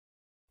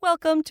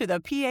Welcome to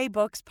the PA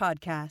Books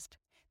Podcast.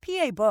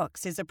 PA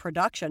Books is a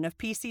production of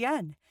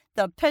PCN,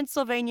 the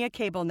Pennsylvania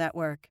Cable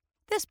Network.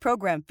 This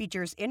program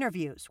features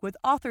interviews with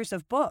authors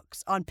of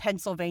books on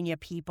Pennsylvania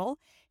people,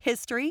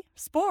 history,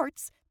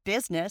 sports,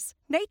 business,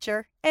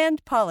 nature,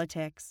 and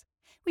politics.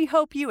 We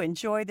hope you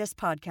enjoy this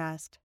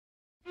podcast.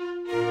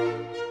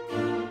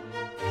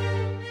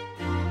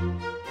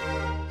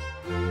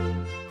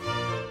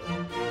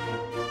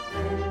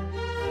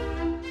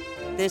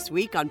 This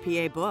week on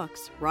PA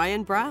Books,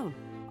 Ryan Brown,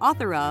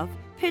 author of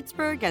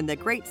Pittsburgh and the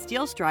Great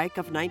Steel Strike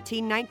of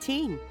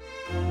 1919.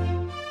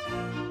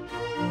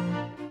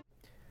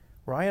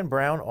 Ryan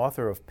Brown,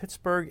 author of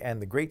Pittsburgh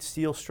and the Great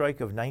Steel Strike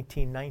of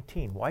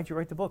 1919. Why'd you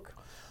write the book?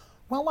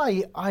 Well,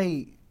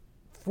 I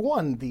for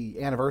one,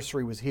 the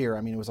anniversary was here.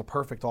 I mean, it was a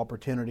perfect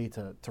opportunity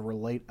to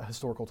relate a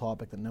historical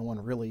topic that no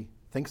one really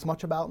thinks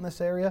much about in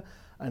this area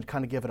and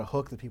kind of give it a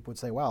hook that people would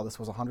say, wow, this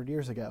was 100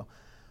 years ago.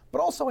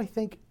 But also, I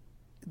think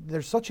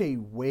there's such a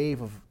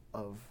wave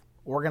of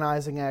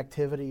organizing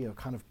activity, of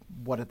kind of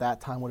what at that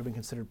time would have been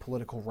considered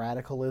political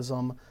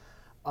radicalism,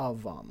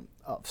 of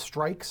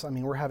strikes. I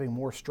mean, we're having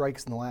more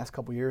strikes in the last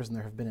couple of years than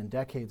there have been in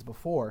decades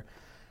before.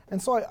 And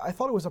so I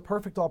thought it was a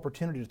perfect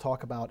opportunity to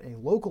talk about a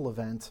local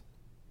event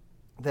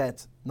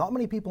that not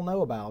many people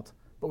know about,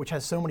 but which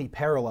has so many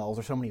parallels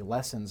or so many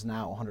lessons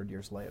now 100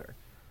 years later.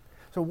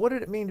 So what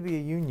did it mean to be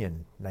a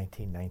union in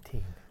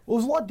 1919? Well,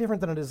 it was a lot different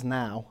than it is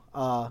now.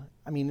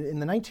 I mean, in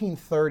the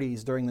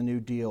 1930s, during the New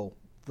Deal,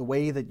 the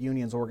way that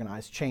unions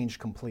organized changed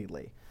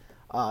completely.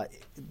 There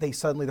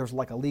was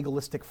like a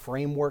legalistic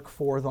framework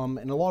for them.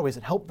 In a lot of ways,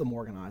 it helped them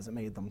organize. It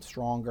made them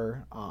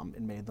stronger.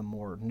 It made them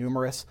more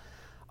numerous.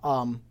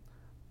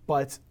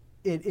 But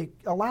it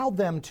allowed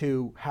them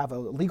to have a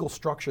legal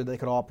structure they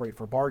could operate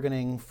for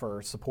bargaining,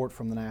 for support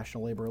from the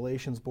National Labor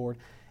Relations Board.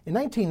 In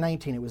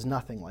 1919, it was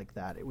nothing like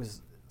that. It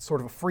was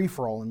sort of a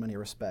free-for-all in many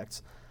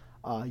respects.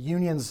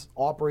 Unions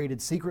operated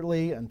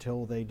secretly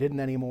until they didn't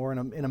anymore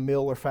in a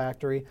mill or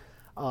factory.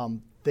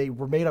 They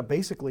were made up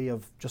basically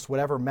of just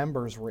whatever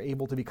members were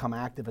able to become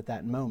active at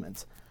that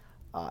moment.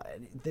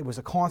 There was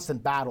a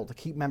constant battle to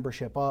keep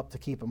membership up, to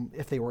keep them,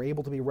 if they were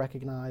able to be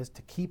recognized,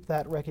 to keep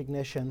that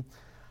recognition.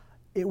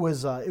 It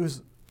was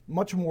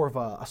much more of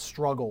a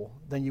struggle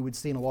than you would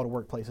see in a lot of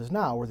workplaces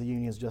now, where the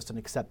union is just an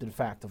accepted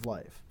fact of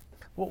life.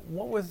 Well,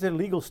 what was their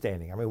legal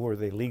standing? I mean, were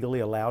they legally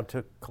allowed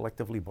to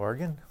collectively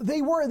bargain?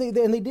 They were, and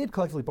they did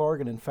collectively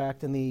bargain. In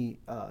fact, in the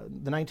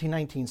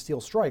 1919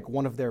 steel strike,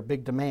 one of their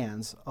big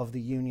demands of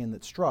the union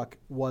that struck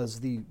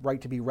was the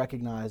right to be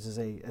recognized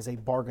as a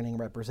bargaining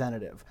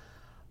representative.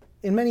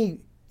 In many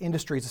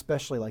industries,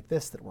 especially like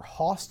this, that were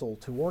hostile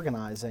to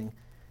organizing,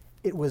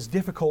 it was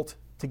difficult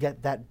to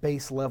get that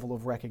base level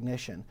of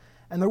recognition.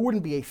 And there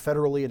wouldn't be a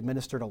federally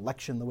administered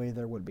election the way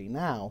there would be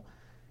now.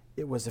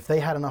 It was if they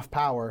had enough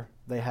power,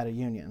 they had a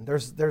union.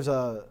 There's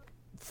a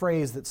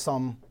phrase that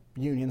some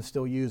unions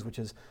still use, which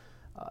is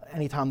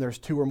anytime there's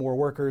two or more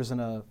workers in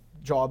a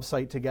job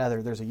site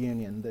together, there's a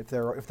union, if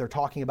they're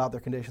talking about their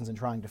conditions and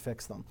trying to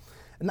fix them.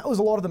 And that was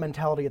a lot of the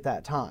mentality at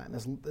that time.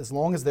 As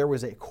long as there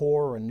was a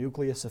core or a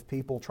nucleus of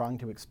people trying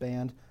to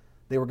expand,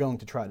 they were going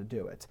to try to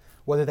do it.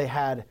 Whether they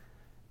had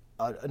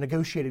a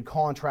negotiated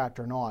contract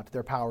or not,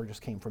 their power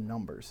just came from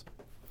numbers.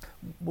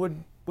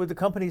 Would the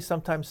companies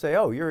sometimes say,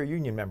 oh, you're a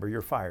union member,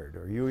 you're fired,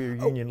 or you're a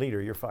union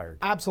leader, you're fired?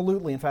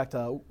 Absolutely. In fact,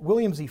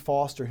 William Z.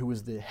 Foster, who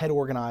was the head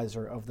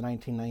organizer of the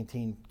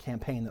 1919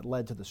 campaign that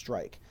led to the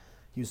strike,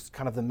 he was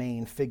kind of the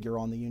main figure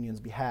on the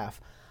union's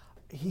behalf.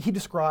 He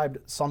described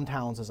some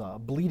towns as a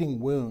bleeding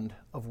wound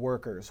of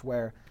workers,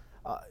 where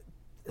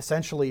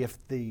essentially if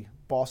the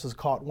bosses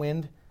caught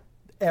wind,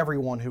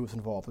 everyone who was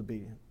involved would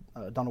be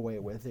done away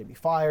with. They'd be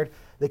fired,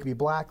 they could be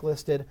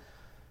blacklisted.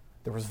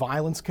 There was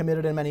violence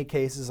committed in many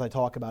cases, I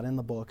talk about in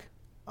the book.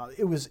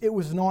 It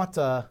was not,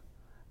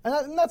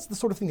 and that's the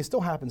sort of thing that still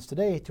happens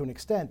today to an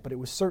extent, but it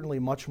was certainly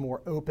much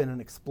more open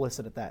and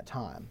explicit at that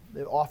time,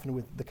 often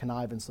with the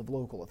connivance of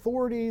local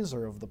authorities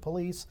or of the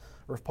police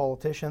or of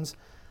politicians.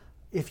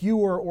 If you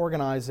were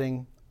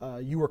organizing,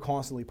 you were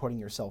constantly putting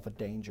yourself at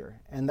danger.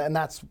 And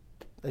that's,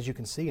 as you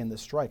can see in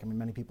this strike, I mean,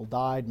 many people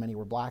died, many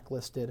were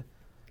blacklisted.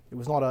 It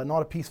was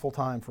not a peaceful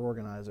time for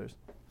organizers.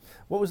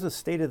 What was the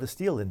state of the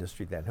steel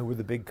industry then? Who were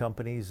the big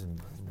companies?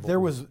 There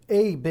was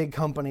a big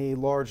company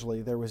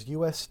largely. There was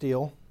U.S.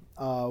 Steel,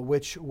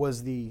 which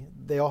was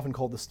they often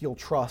called the Steel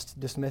Trust,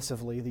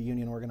 dismissively, the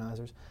union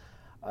organizers.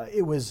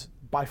 It was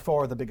by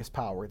far the biggest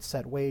power. It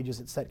set wages,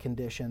 it set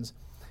conditions.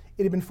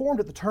 It had been formed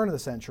at the turn of the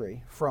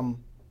century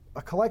from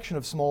a collection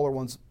of smaller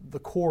ones, the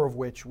core of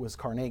which was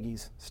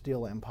Carnegie's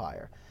steel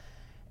empire.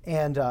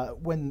 And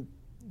when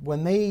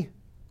they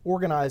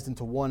organized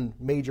into one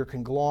major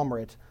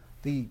conglomerate,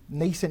 the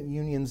nascent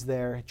unions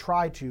there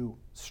tried to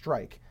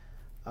strike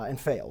and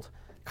failed,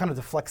 kind of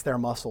to flex their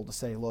muscle to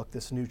say, look,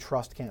 this new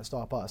trust can't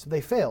stop us.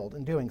 They failed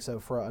in doing so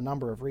for a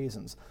number of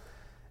reasons.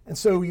 And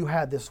so you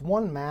had this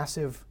one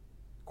massive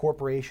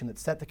corporation that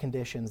set the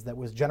conditions that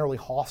was generally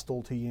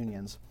hostile to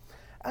unions.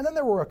 And then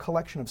there were a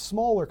collection of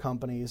smaller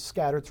companies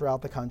scattered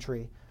throughout the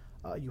country.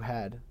 You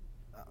had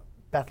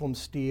Bethlehem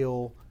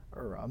Steel,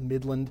 or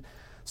Midland,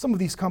 some of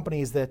these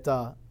companies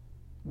that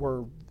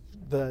were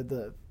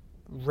the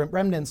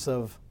remnants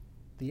of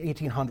the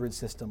 1800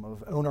 system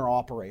of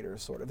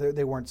owner-operators, sort of.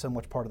 They weren't so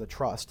much part of the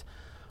trust.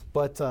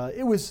 But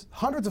it was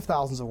hundreds of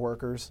thousands of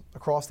workers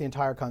across the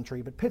entire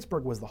country, but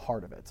Pittsburgh was the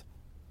heart of it.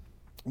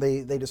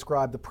 They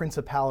described the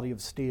principality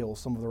of steel,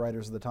 some of the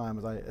writers of the time,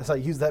 as I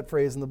use that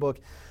phrase in the book,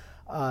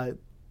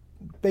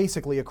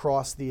 basically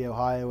across the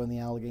Ohio and the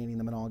Allegheny and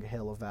the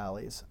Monongahela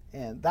valleys.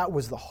 And that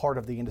was the heart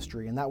of the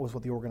industry, and that was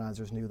what the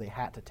organizers knew they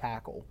had to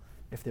tackle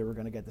if they were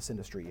going to get this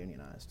industry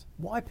unionized.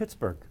 Why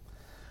Pittsburgh?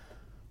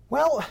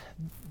 Well,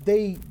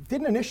 they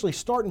didn't initially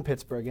start in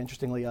Pittsburgh,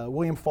 interestingly.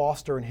 William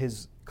Foster and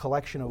his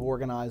collection of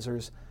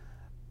organizers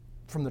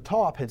from the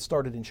top had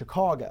started in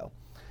Chicago.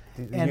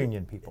 The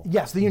union people.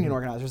 Yes, the union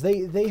organizers.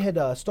 They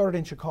had started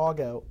in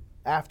Chicago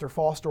after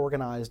Foster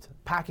organized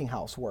packing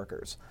house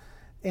workers.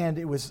 And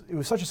it was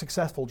such a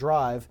successful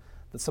drive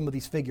that some of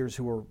these figures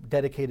who were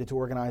dedicated to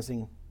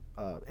organizing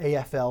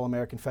AFL,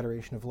 American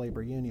Federation of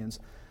Labor Unions,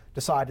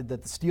 decided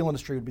that the steel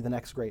industry would be the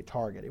next great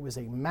target. It was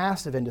a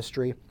massive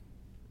industry.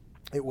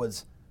 It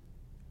was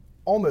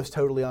almost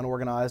totally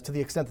unorganized. To the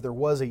extent that there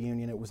was a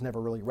union, it was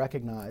never really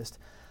recognized.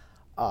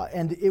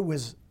 And it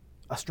was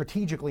a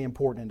strategically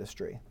important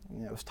industry.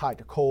 It was tied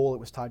to coal, it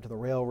was tied to the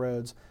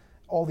railroads.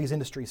 All these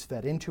industries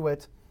fed into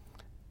it.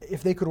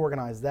 If they could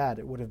organize that,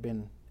 it would have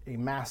been a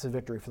massive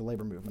victory for the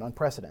labor movement,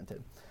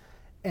 unprecedented.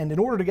 And in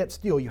order to get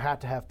steel, you had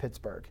to have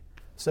Pittsburgh.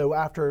 So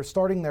after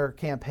starting their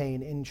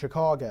campaign in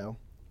Chicago,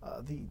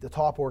 the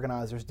top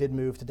organizers did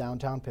move to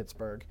downtown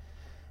Pittsburgh,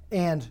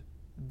 and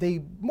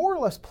they more or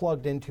less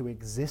plugged into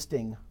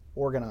existing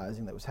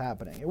organizing that was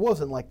happening. It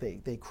wasn't like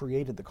they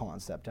created the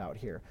concept out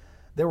here.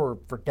 There were,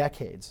 for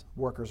decades,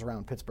 workers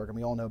around Pittsburgh, and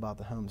we all know about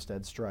the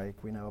Homestead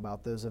strike. We know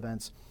about those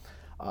events.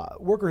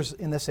 Workers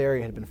in this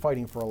area had been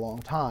fighting for a long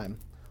time.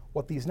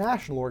 What these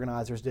national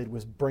organizers did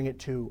was bring it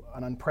to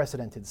an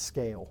unprecedented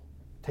scale,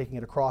 taking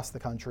it across the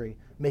country,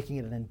 making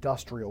it an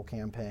industrial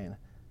campaign,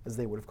 as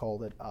they would have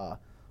called it,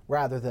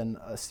 rather than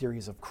a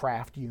series of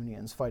craft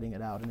unions fighting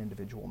it out in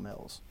individual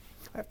mills.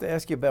 I have to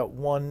ask you about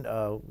one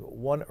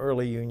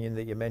early union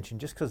that you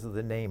mentioned, just because of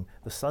the name,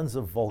 the Sons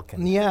of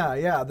Vulcan.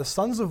 Yeah. The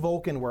Sons of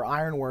Vulcan were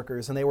iron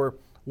workers, and they were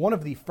one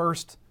of the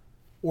first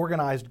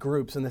organized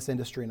groups in this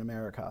industry in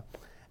America.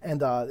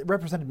 And it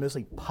represented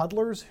mostly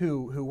puddlers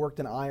who worked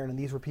in iron, and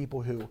these were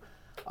people who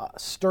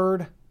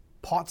stirred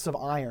pots of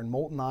iron,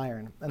 molten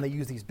iron, and they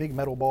used these big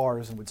metal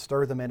bars and would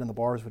stir them in, and the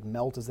bars would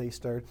melt as they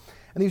stirred.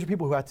 And these are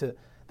people who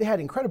they had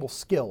incredible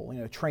skill,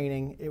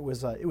 training. It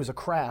was a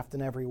craft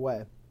in every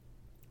way.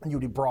 And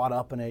you'd be brought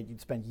up in it,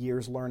 you'd spend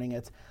years learning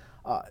it.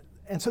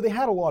 And so they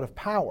had a lot of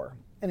power.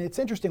 And it's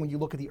interesting when you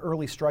look at the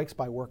early strikes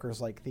by workers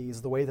like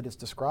these, the way that it's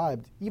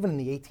described, even in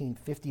the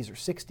 1850s or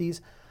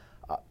 60s,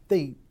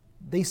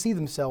 they see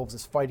themselves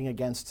as fighting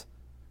against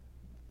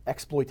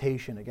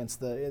exploitation,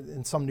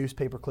 in some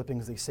newspaper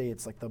clippings they say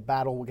it's like the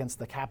battle against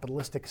the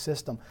capitalistic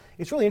system.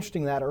 It's really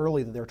interesting that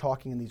early that they're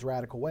talking in these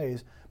radical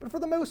ways, but for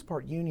the most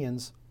part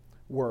unions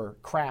were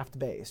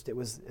craft-based. It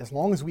was, as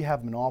long as we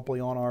have monopoly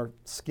on our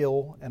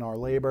skill and our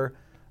labor,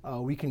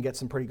 we can get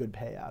some pretty good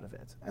pay out of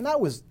it. And that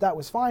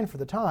was fine for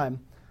the time,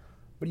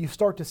 but you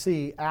start to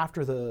see,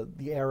 after the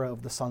era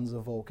of the Sons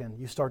of Vulcan,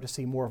 you start to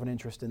see more of an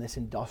interest in this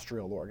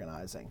industrial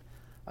organizing.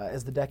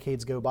 As the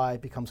decades go by,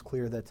 it becomes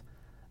clear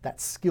that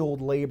skilled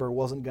labor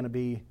wasn't going to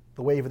be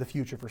the wave of the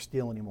future for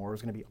steel anymore. It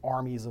was going to be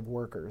armies of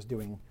workers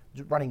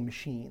running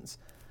machines.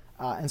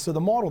 And so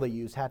the model they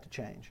used had to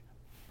change.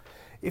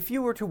 If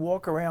you were to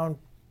walk around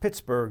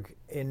Pittsburgh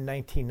in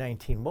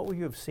 1919, what would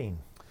you have seen?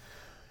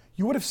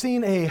 You would have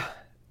seen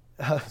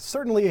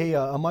certainly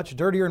a much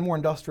dirtier and more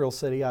industrial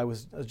city. I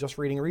was just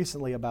reading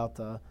recently about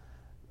a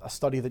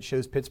study that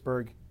shows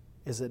Pittsburgh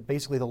is at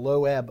basically the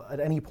low ebb at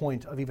any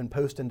point of even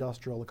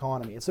post-industrial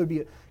economy. So it would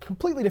be a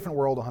completely different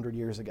world 100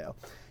 years ago.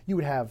 You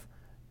would have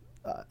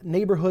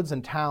neighborhoods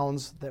and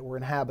towns that were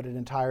inhabited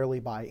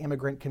entirely by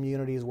immigrant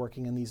communities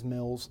working in these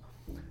mills.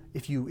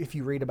 If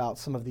you read about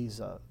some of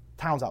these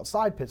towns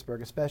outside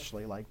Pittsburgh,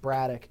 especially like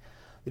Braddock,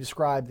 they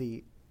describe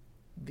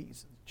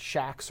these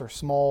shacks or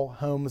small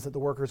homes that the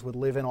workers would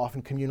live in,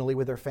 often communally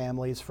with their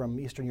families from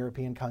Eastern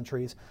European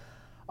countries.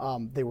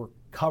 They were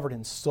covered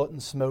in soot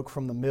and smoke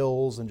from the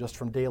mills and just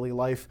from daily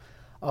life.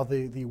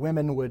 The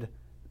women would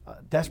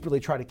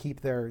desperately try to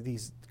keep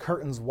these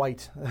curtains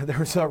white. There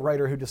was a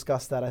writer who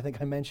discussed that. I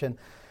think I mentioned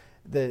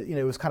that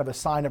it was kind of a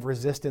sign of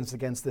resistance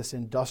against this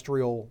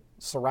industrial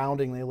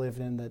surrounding they lived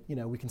in, that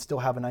we can still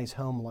have a nice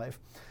home life.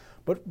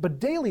 But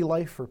daily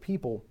life for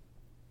people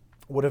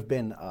would have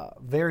been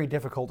very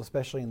difficult,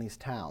 especially in these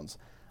towns.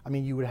 I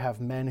mean, you would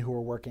have men who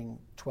were working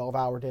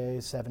 12-hour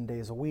days, 7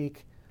 days a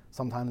week.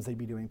 Sometimes they'd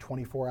be doing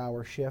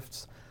 24-hour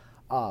shifts.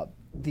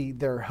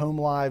 Their home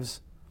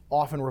lives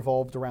often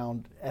revolved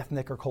around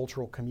ethnic or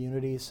cultural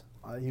communities.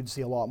 You'd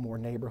see a lot more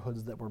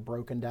neighborhoods that were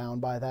broken down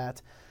by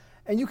that.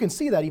 And you can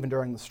see that even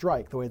during the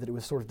strike, the way that it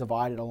was sort of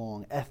divided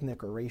along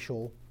ethnic or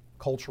racial,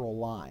 cultural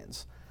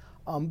lines.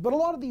 But a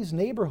lot of these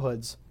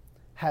neighborhoods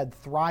had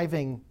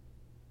thriving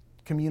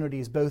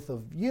communities, both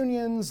of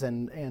unions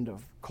and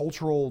of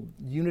cultural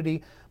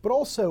unity, but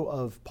also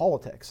of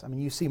politics. I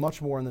mean, you see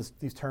much more in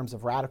these terms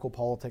of radical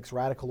politics,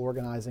 radical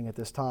organizing at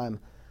this time,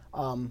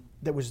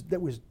 that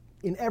was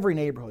in every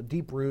neighborhood,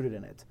 deep rooted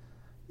in it.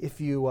 If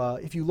you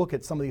look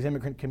at some of these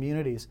immigrant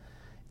communities,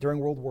 during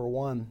World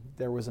War I,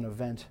 there was an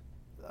event.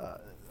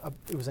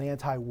 It was an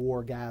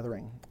anti-war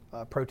gathering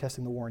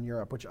protesting the war in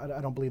Europe, which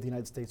I don't believe the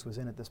United States was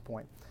in at this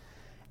point.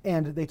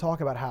 And they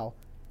talk about how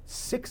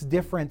 6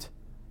 different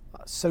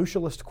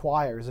socialist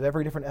choirs of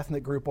every different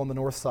ethnic group on the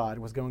north side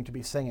was going to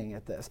be singing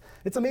at this.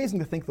 It's amazing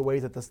to think the way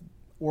that this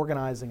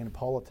organizing and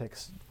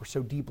politics were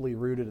so deeply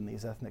rooted in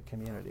these ethnic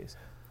communities.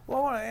 Well,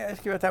 I want to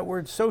ask you about that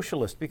word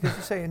socialist, because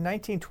you say in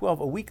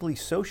 1912 a weekly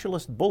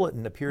socialist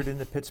bulletin appeared in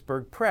the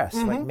Pittsburgh Press,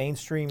 like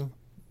mainstream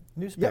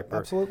newspaper. Yep,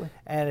 absolutely.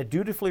 And it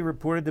dutifully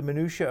reported the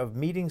minutiae of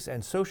meetings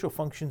and social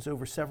functions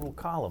over several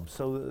columns.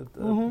 So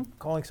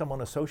calling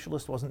someone a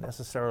socialist wasn't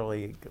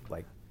necessarily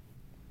like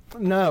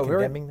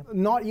condemning them?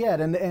 Not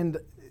yet. And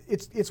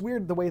it's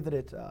weird the way that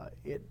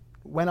it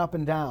went up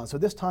and down. So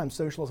this time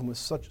socialism was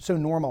so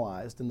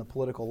normalized in the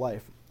political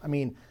life. I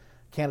mean,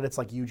 candidates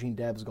like Eugene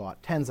Debs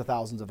got tens of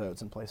thousands of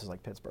votes in places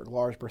like Pittsburgh,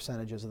 large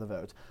percentages of the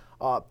votes.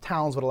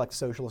 Towns would elect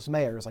socialist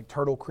mayors, like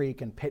Turtle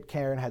Creek and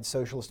Pitcairn had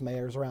socialist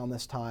mayors around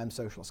this time,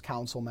 socialist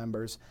council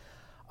members.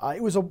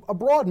 It was a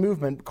broad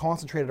movement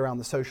concentrated around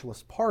the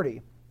Socialist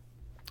Party,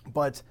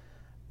 but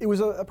it was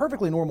a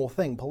perfectly normal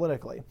thing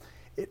politically.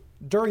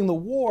 During the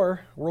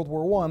war, World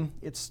War I,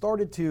 it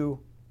started to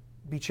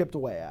be chipped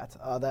away at,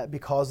 that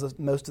because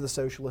most of the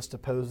socialists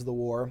opposed the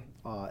war,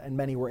 and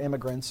many were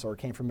immigrants or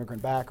came from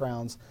immigrant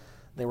backgrounds.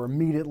 They were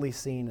immediately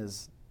seen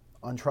as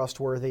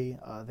untrustworthy.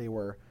 They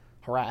were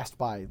harassed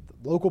by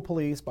the local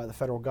police, by the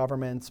federal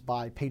government,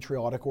 by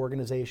patriotic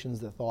organizations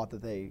that thought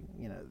that they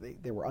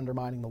were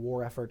undermining the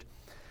war effort.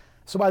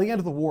 So by the end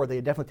of the war, they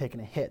had definitely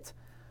taken a hit.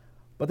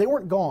 But they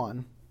weren't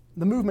gone.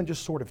 The movement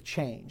just sort of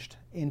changed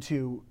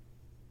into,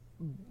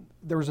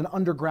 there was an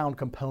underground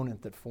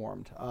component that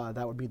formed.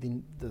 That would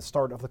be the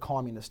start of the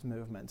communist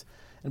movement.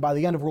 And by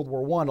the end of World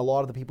War I, a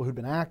lot of the people who'd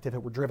been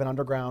active were driven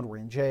underground, were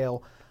in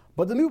jail.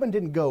 But the movement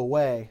didn't go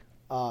away.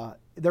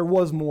 There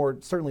was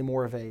certainly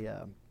more of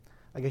a,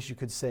 I guess you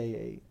could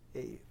say,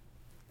 a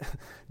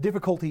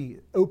difficulty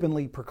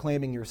openly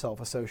proclaiming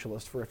yourself a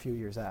socialist for a few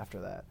years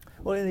after that.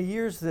 Well, in the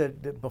years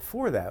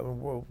before that,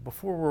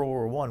 before World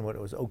War I, when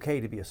it was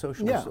okay to be a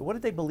socialist, what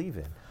did they believe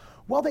in?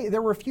 Well,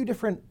 there were a few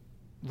different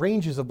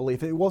ranges of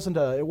belief. It wasn't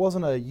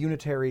a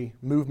unitary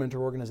movement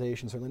or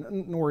organization,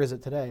 certainly, nor is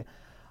it today.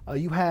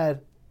 You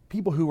had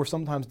people who were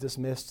sometimes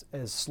dismissed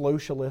as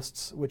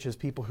socialists, which is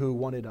people who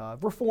wanted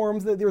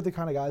reforms. They were the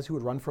kind of guys who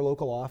would run for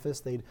local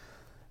office.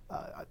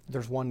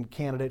 There's one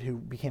candidate who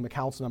became a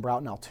council member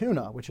out in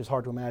Altoona, which is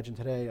hard to imagine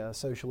today, a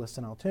socialist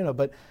in Altoona,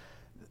 but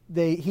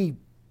he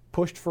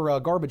pushed for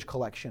garbage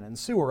collection and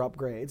sewer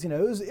upgrades.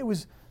 It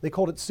was they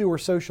called it sewer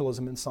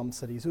socialism in some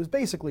cities. It was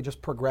basically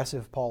just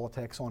progressive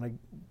politics on a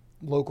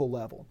local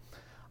level.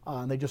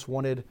 And they just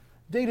wanted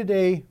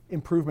day-to-day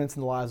improvements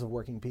in the lives of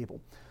working people.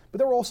 But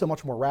there were also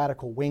much more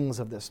radical wings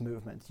of this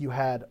movement. You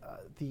had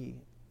the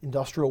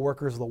industrial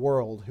workers of the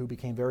world who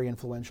became very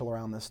influential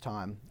around this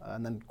time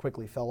and then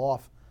quickly fell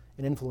off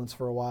in influence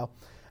for a while.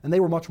 And they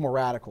were much more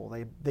radical.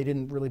 They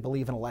didn't really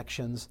believe in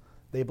elections.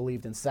 They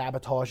believed in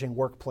sabotaging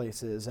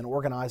workplaces and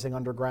organizing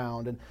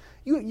underground. And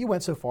you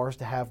went so far as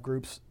to have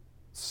groups,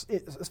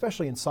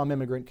 especially in some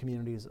immigrant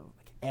communities, of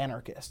like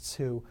anarchists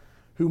who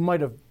might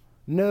have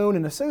known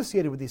and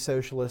associated with these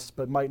socialists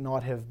but might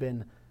not have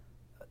been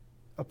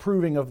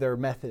approving of their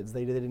methods.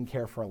 They didn't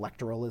care for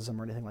electoralism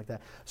or anything like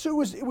that.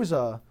 So it was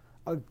a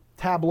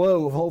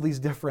tableau of all these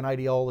different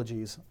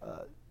ideologies.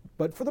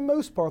 But for the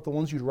most part, the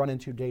ones you'd run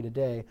into day to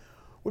day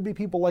would be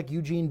people like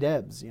Eugene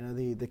Debs,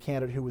 the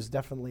candidate who was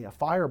definitely a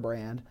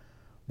firebrand,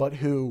 but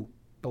who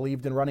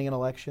believed in running in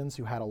elections,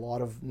 who had a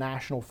lot of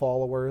national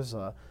followers,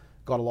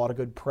 got a lot of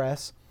good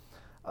press.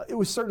 It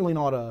was certainly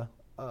not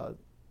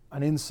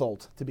an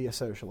insult to be a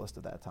socialist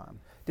at that time.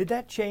 Did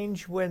that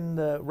change when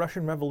the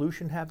Russian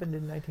Revolution happened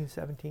in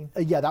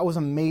 1917? Yeah, that was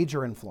a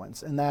major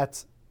influence, and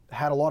that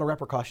had a lot of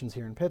repercussions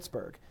here in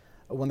Pittsburgh.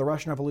 When the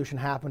Russian Revolution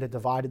happened, it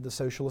divided the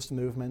socialist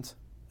movement.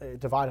 It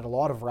divided a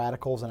lot of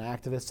radicals and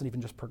activists and even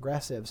just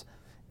progressives,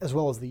 as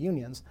well as the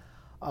unions.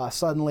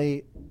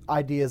 Suddenly,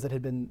 ideas that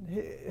had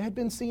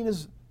been seen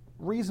as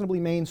reasonably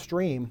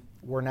mainstream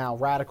were now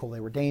radical. They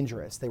were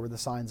dangerous. They were the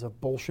signs of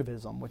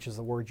Bolshevism, which is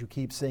the word you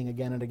keep seeing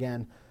again and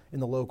again in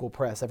the local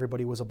press.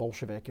 Everybody was a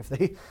Bolshevik if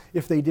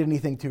they did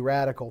anything too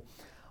radical.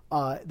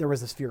 There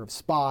was this fear of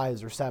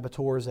spies or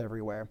saboteurs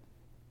everywhere.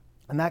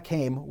 And that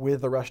came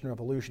with the Russian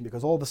Revolution,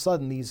 because all of a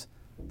sudden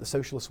the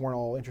socialists weren't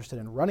all interested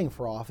in running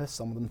for office.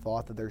 Some of them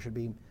thought that there should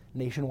be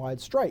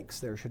nationwide strikes,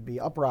 there should be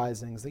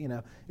uprisings.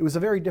 It was a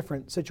very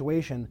different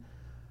situation,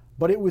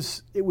 but it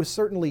was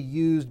certainly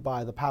used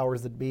by the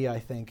powers that be, I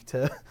think,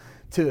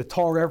 to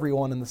tar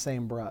everyone in the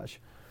same brush.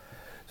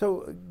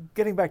 So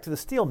getting back to the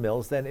steel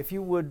mills then, if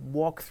you would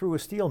walk through a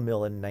steel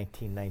mill in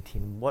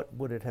 1919, what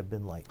would it have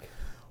been like?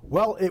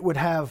 Well, it would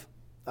have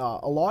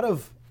a lot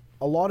of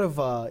a lot of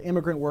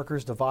immigrant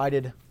workers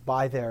divided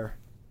by their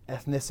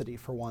ethnicity,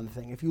 for one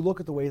thing. If you look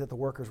at the way that the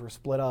workers were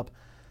split up,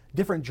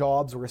 different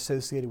jobs were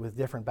associated with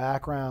different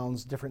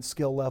backgrounds, different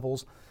skill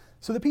levels.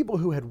 So the people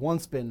who had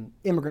once been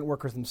immigrant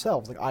workers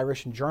themselves, like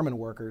Irish and German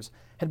workers,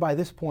 had by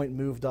this point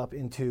moved up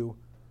into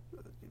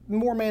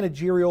more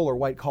managerial or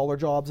white-collar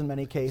jobs in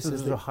many cases. So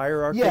there's a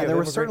hierarchy? Yeah, there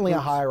was immigrant certainly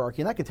groups? a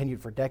hierarchy, and that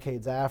continued for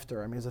decades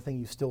after. I mean, it's a thing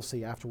you still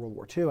see after World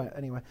War II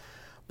anyway.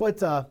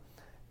 But a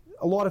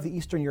lot of the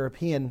Eastern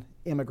European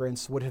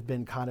immigrants would have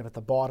been kind of at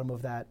the bottom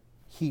of that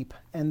heap,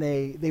 and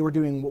they were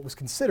doing what was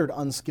considered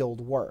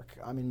unskilled work.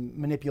 I mean,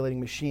 manipulating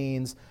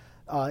machines.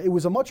 It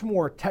was a much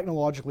more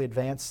technologically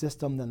advanced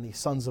system than the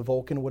Sons of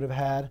Vulcan would have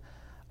had.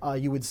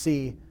 You would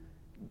see,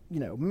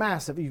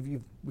 massive,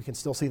 we can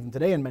still see them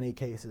today in many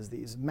cases,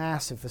 these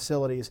massive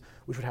facilities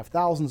which would have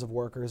thousands of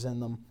workers in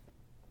them,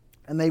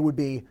 and they would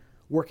be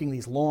working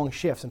these long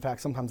shifts. In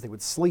fact, sometimes they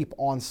would sleep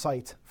on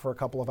site for a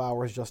couple of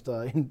hours just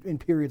in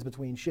periods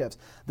between shifts.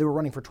 They were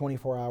running for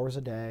 24 hours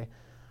a day,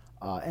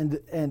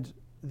 and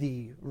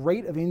the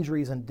rate of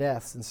injuries and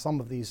deaths in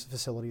some of these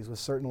facilities was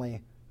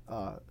certainly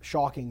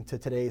shocking to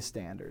today's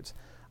standards.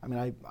 I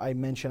mean, I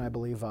mentioned, I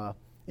believe,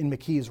 in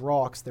McKees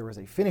Rocks, there was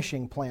a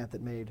finishing plant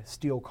that made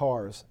steel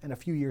cars, and a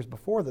few years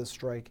before this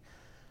strike,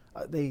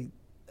 they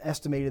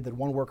estimated that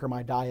one worker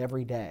might die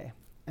every day,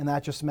 and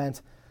that just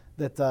meant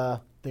that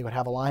they would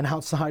have a line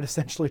outside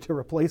essentially to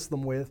replace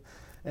them with,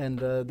 and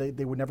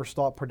they would never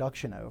stop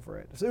production over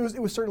it. So it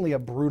was certainly a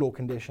brutal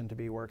condition to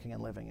be working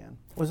and living in.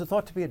 Was it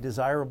thought to be a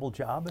desirable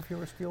job if you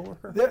were a steel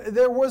worker?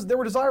 There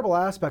were desirable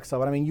aspects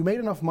of it. I mean, you made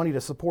enough money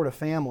to support a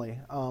family,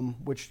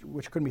 which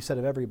couldn't be said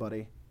of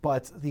everybody.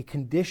 But the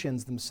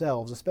conditions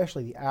themselves,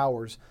 especially the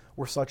hours,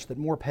 were such that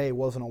more pay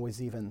wasn't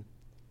always even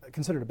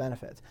considered a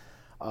benefit.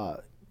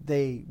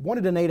 They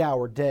wanted an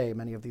 8-hour day,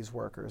 many of these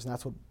workers, and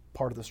that's what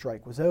part of the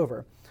strike was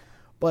over.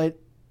 But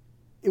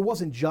it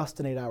wasn't just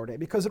an 8-hour day,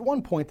 because at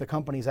one point the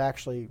companies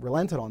actually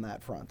relented on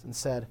that front and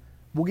said,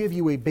 we'll give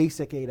you a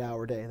basic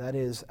 8-hour day. That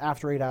is,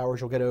 after 8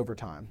 hours, you'll get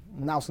overtime.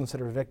 And that was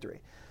considered a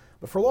victory.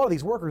 But for a lot of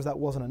these workers, that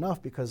wasn't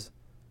enough, because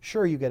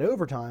sure, you get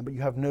overtime, but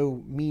you have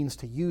no means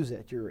to use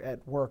it. You're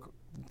at work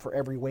for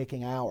every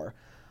waking hour.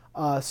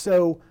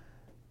 So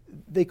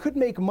they could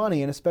make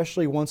money, and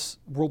especially once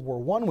World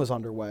War I was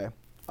underway,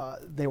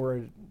 they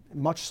were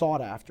much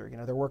sought after.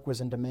 Their work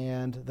was in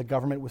demand. The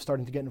government was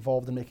starting to get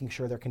involved in making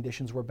sure their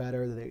conditions were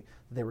better, that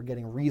they were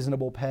getting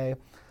reasonable pay.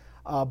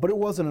 But it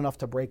wasn't enough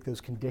to break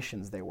those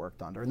conditions they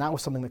worked under, and that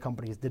was something the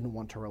companies didn't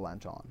want to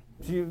relent on.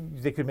 So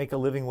they could make a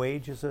living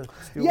wage as a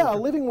steel Yeah, worker?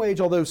 a living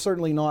wage, although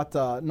certainly not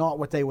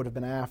what they would have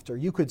been after.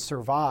 You could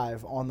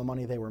survive on the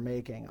money they were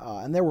making,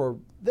 and there were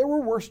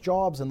worse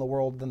jobs in the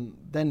world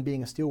than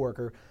being a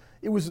steelworker.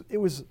 It was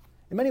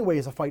in many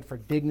ways a fight for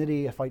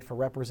dignity, a fight for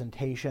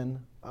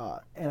representation,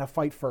 and a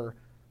fight for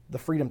the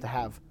freedom to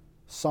have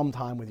some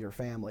time with your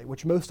family,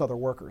 which most other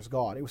workers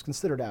got. It was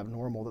considered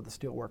abnormal that the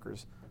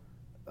steelworkers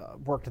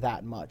worked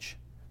that much.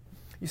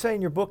 You say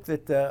in your book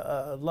that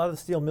a lot of the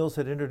steel mills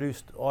had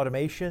introduced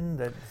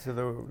automation, so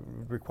they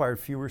required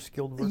fewer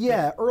skilled workers?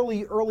 Yeah,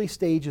 early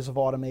stages of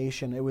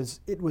automation. It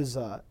was.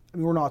 I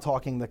mean, we're not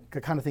talking the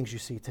kind of things you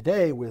see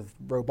today with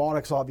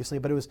robotics, obviously,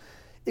 but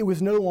it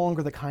was no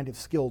longer the kind of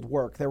skilled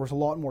work. There was a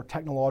lot more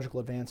technological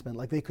advancement.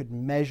 Like they could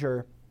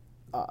measure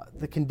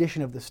the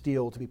condition of the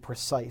steel to be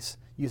precise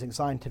using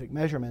scientific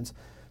measurements,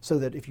 so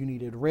that if you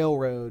needed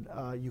railroad,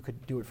 you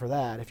could do it for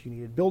that. If you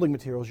needed building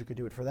materials, you could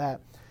do it for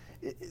that.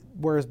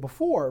 Whereas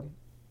before,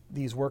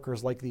 these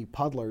workers like the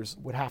puddlers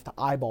would have to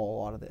eyeball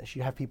a lot of this.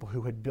 You have people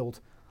who had built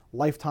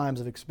lifetimes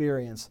of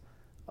experience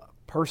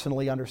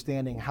personally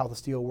understanding how the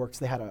steel works.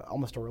 They had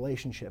almost a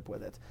relationship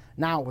with it.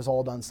 Now it was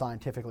all done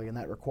scientifically, and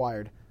that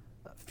required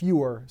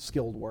fewer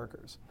skilled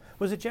workers.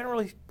 Was it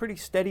generally pretty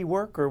steady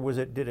work, or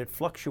did it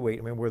fluctuate?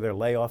 I mean, were there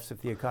layoffs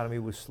if the economy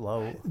was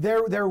slow?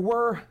 There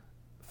were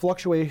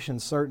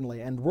fluctuations,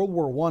 certainly, and World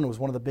War I was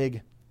one of the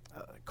big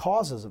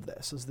causes of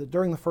this, is that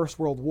during the First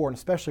World War, and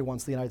especially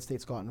once the United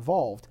States got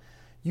involved,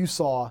 you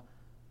saw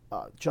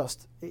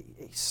just a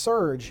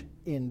surge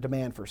in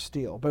demand for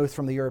steel, both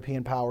from the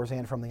European powers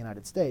and from the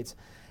United States.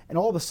 And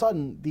all of a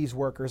sudden, these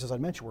workers, as I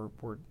mentioned,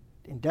 were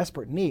in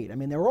desperate need. I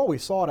mean, they were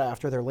always sought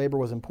after, their labor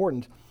was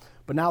important,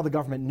 but now the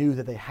government knew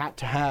that they had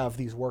to have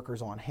these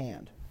workers on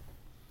hand.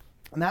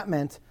 And that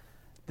meant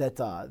that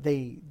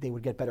they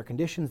would get better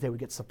conditions, they would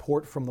get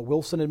support from the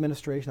Wilson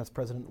administration, that's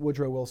President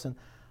Woodrow Wilson,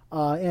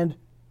 and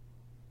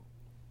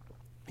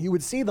you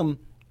would see them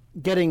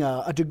getting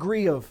a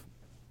degree of,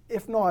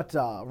 if not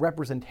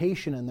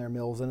representation in their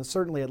mills, and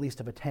certainly at least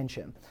of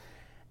attention.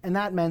 And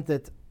that meant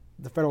that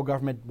the federal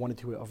government wanted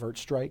to avert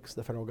strikes.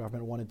 The federal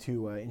government wanted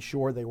to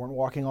ensure they weren't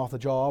walking off the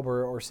job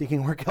or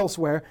seeking work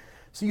elsewhere.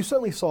 So you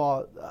certainly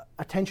saw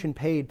attention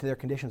paid to their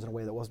conditions in a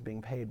way that wasn't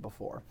being paid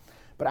before.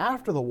 But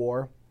after the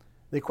war,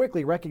 they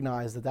quickly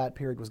recognized that that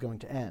period was going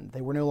to end.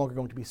 They were no longer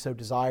going to be so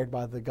desired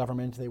by the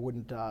government. They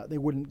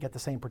wouldn't get the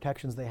same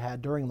protections they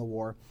had during the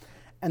war.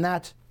 And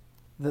that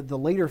The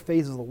later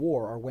phases of the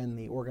war are when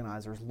the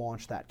organizers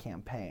launched that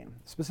campaign,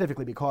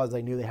 specifically because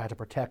they knew they had to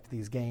protect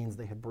these gains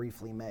they had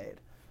briefly made.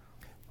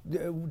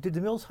 Did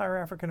the mills hire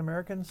African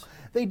Americans?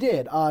 They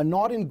did,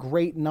 not in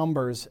great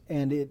numbers,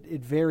 and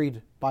it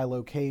varied by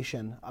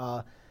location.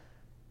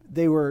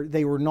 They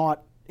were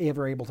not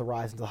ever able to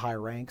rise into the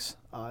higher ranks.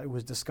 It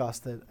was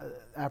discussed that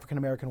African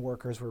American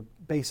workers were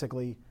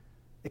basically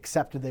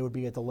accepted they would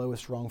be at the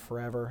lowest rung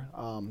forever,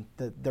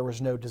 that there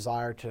was no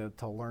desire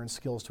to learn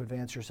skills to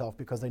advance yourself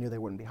because they knew they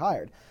wouldn't be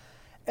hired.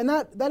 And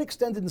that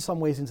extended in some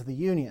ways into the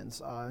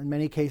unions. In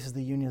many cases,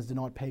 the unions did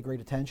not pay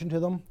great attention to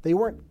them. They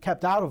weren't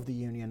kept out of the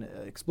union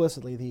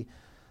explicitly.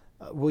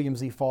 William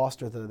Z.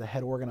 Foster, the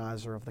head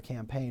organizer of the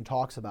campaign,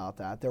 talks about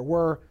that. There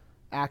were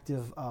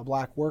active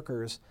black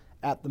workers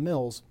at the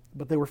mills,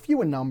 but they were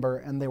few in number,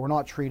 and they were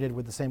not treated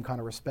with the same kind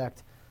of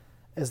respect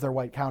as their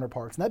white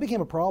counterparts. And that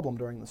became a problem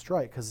during the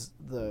strike because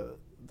the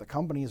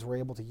companies were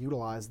able to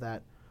utilize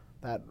that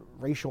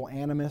racial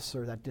animus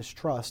or that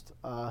distrust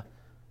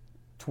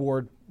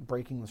toward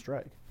breaking the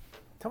strike.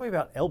 Tell me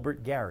about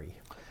Elbert Gary.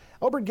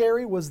 Elbert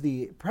Gary was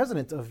the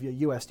president of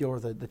U.S. Steel, or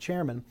the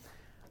chairman,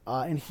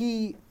 and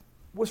he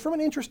was from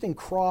an interesting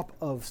crop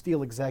of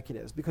steel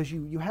executives because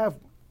you have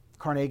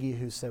Carnegie,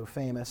 who's so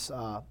famous,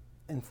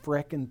 and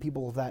Frick and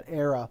people of that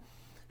era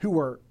who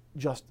were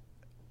just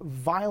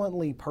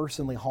violently,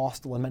 personally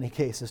hostile in many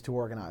cases to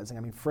organizing. I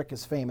mean, Frick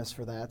is famous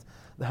for that,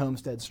 the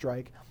Homestead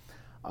strike.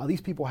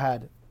 These people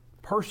had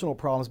personal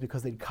problems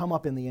because they'd come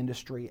up in the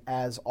industry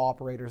as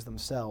operators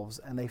themselves,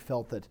 and they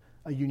felt that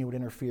a union would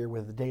interfere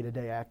with the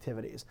day-to-day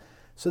activities.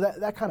 So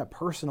that kind of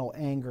personal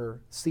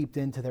anger seeped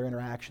into their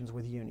interactions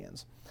with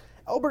unions.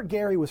 Elbert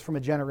Gary was from a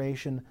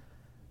generation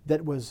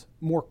that was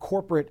more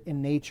corporate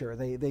in nature.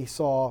 They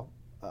saw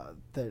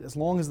that as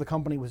long as the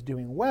company was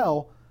doing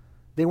well,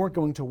 they weren't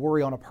going to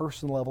worry on a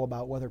personal level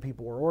about whether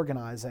people were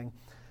organizing.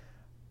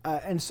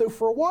 And so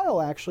for a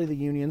while, actually, the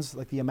unions,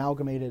 like the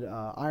Amalgamated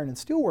Iron and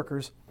Steel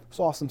Workers,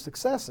 saw some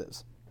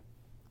successes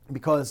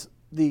because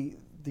the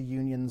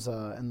unions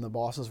and the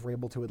bosses were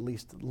able to at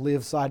least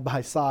live side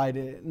by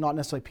side, not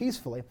necessarily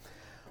peacefully.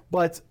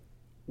 But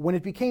when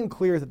it became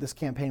clear that this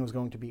campaign was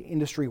going to be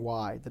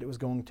industry-wide, that it was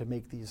going to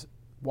make these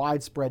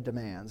widespread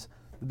demands,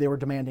 that they were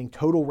demanding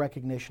total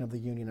recognition of the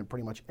union in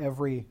pretty much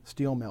every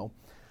steel mill,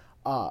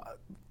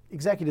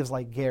 executives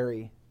like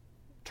Gary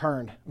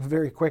turned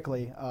very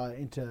quickly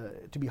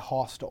to be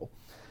hostile.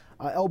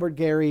 Elbert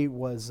Gary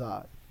was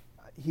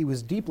he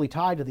was deeply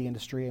tied to the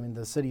industry. I mean,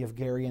 the city of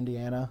Gary,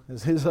 Indiana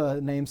is his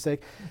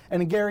namesake.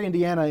 And in Gary,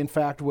 Indiana, in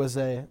fact, was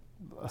a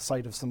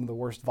site of some of the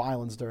worst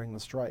violence during the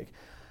strike.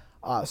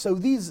 So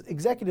these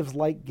executives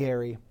like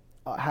Gary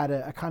had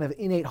a kind of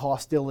innate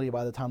hostility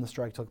by the time the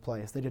strike took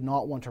place. They did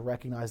not want to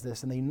recognize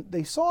this, and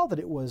they saw that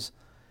it was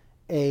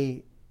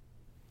a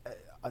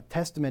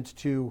testament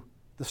to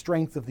the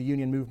strength of the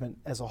union movement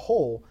as a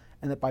whole,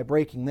 and that by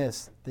breaking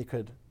this, they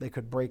could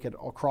break it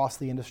across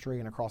the industry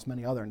and across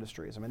many other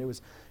industries. I mean,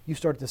 you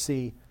started to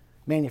see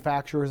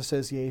manufacturers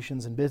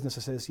associations and business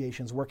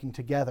associations working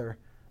together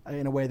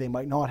in a way they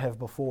might not have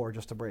before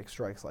just to break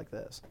strikes like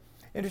this.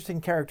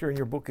 Interesting character in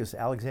your book is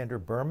Alexander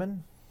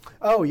Berman.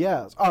 Oh,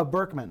 yes,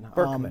 Berkman.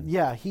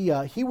 Yeah,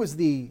 he was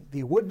the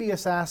would-be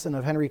assassin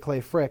of Henry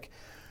Clay Frick,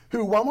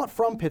 who, while not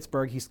from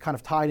Pittsburgh, he's kind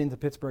of tied into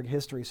Pittsburgh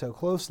history so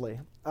closely.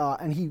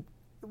 And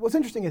what's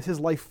interesting is his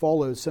life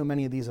follows so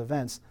many of these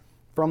events,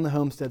 from the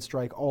Homestead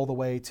strike all the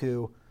way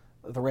to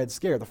the Red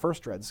Scare, the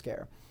first Red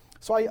Scare.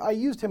 So I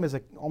used him as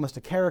almost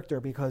a character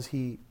because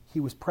he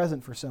was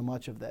present for so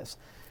much of this.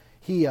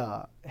 He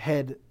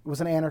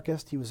was an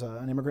anarchist. He was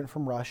an immigrant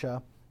from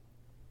Russia,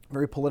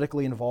 very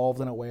politically involved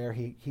and aware.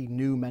 He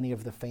knew many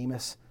of the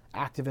famous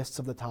activists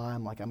of the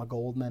time, like Emma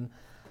Goldman.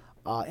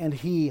 And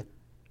he,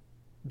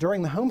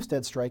 during the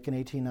Homestead strike in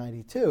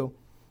 1892,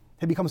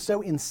 had become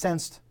so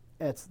incensed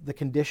at the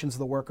conditions of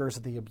the workers,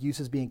 the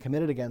abuses being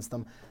committed against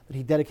them, that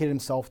he dedicated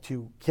himself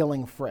to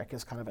killing Frick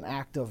as kind of an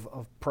act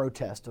of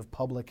protest, of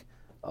public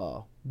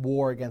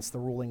war against the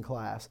ruling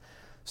class.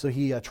 So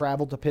he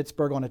traveled to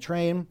Pittsburgh on a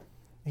train.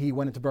 He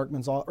went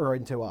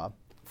into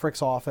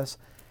Frick's office,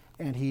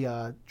 and he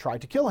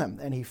tried to kill him,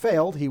 and he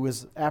failed. He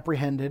was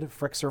apprehended.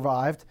 Frick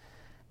survived,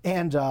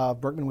 and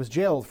Berkman was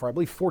jailed for, I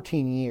believe,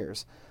 14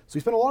 years. So he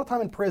spent a lot of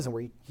time in prison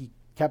where he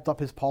kept up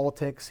his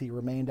politics. He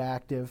remained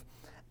active.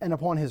 And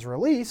upon his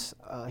release,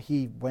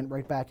 he went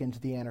right back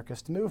into the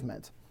anarchist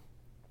movement.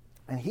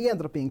 And he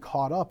ended up being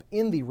caught up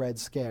in the Red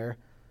Scare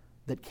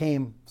that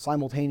came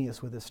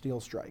simultaneous with the steel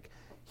strike.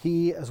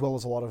 He, as well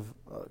as a lot of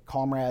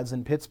comrades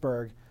in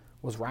Pittsburgh,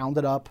 was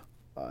rounded up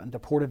and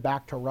deported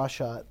back to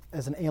Russia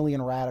as an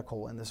alien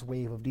radical in this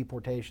wave of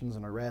deportations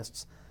and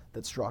arrests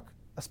that struck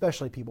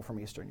especially people from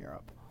Eastern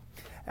Europe.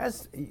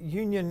 As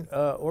union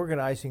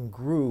organizing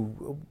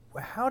grew,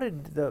 how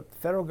did the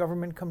federal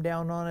government come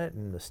down on it,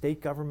 and the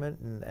state government,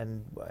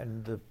 and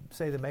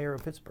the mayor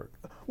of Pittsburgh?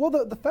 Well,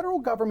 the federal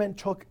government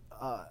took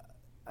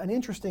an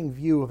interesting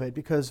view of it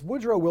because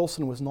Woodrow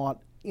Wilson was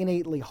not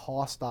innately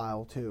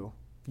hostile to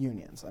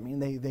unions. I mean,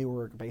 they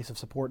were a base of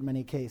support in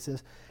many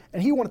cases,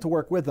 and he wanted to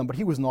work with them, but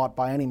he was not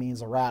by any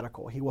means a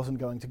radical. He wasn't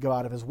going to go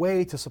out of his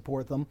way to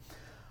support them.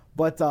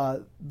 But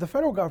the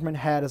federal government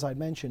had, as I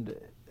mentioned,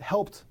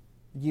 helped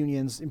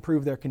unions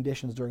improve their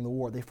conditions during the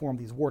war. They formed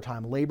these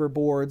wartime labor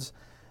boards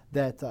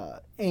that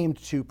aimed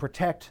to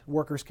protect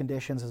workers'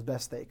 conditions as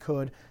best they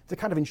could to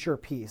kind of ensure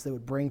peace. They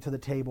would bring to the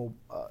table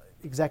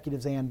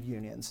executives and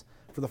unions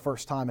for the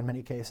first time in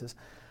many cases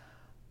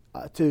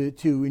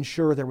to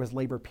ensure there was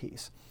labor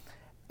peace.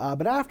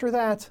 But after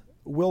that,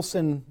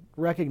 Wilson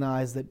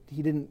recognized that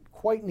he didn't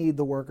quite need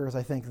the workers,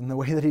 I think, in the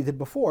way that he did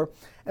before.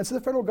 And so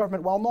the federal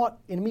government, while not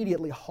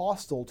immediately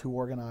hostile to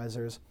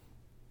organizers,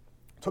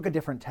 took a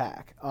different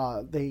tack.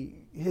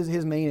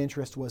 His main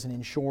interest was in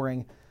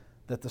ensuring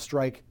that the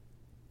strike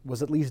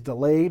was at least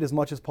delayed as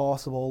much as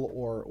possible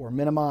or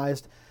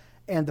minimized.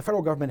 And the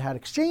federal government had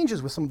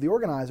exchanges with some of the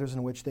organizers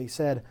in which they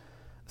said,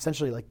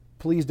 essentially, like,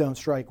 please don't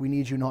strike, we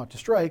need you not to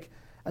strike.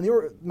 And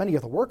many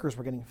of the workers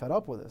were getting fed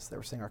up with this. They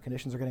were saying our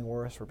conditions are getting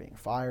worse, we're being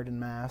fired en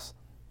masse.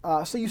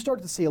 So you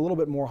started to see a little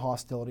bit more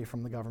hostility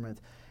from the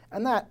government.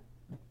 And that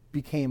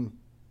became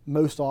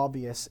most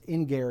obvious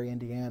in Gary,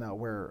 Indiana,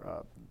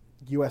 where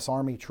U.S.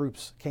 Army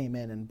troops came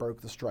in and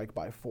broke the strike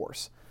by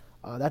force.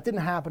 That didn't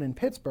happen in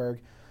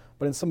Pittsburgh,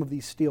 but in some of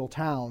these steel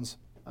towns,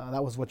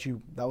 that was what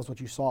you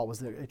saw,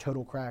 was a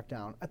total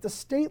crackdown. At the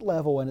state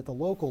level and at the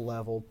local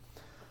level,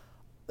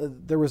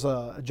 there was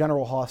a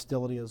general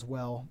hostility as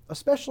well,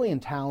 especially in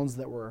towns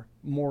that were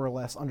more or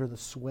less under the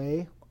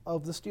sway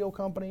of the steel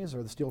companies,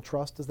 or the steel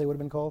trust as they would have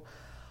been called.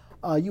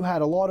 You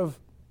had a lot of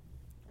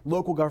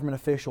local government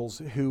officials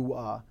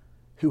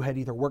who had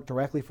either worked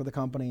directly for the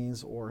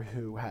companies or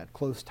who had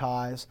close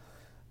ties,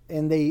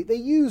 and they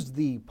used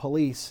the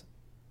police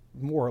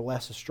more or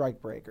less as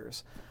strike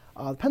breakers.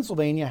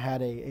 Pennsylvania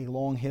had a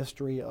long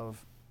history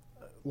of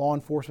law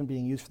enforcement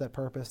being used for that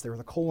purpose. There were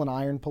the coal and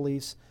iron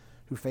police,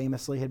 who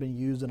famously had been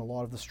used in a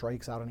lot of the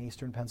strikes out in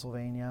eastern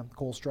Pennsylvania,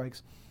 coal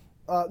strikes.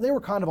 They were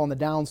kind of on the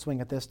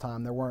downswing at this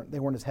time. They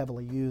weren't as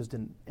heavily used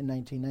in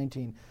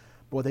 1919.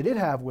 But what they did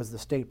have was the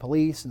state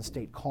police and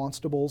state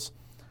constables,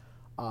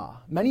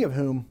 many of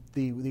whom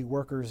the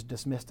workers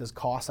dismissed as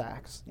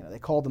Cossacks. You know, they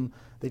called them,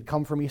 they'd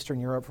come from Eastern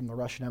Europe, from the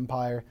Russian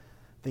Empire.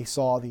 They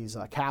saw these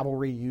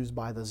cavalry used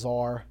by the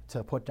Tsar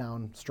to put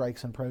down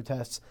strikes and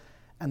protests,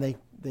 and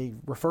they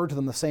referred to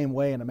them the same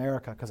way in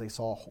America because they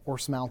saw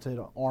horse-mounted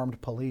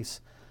armed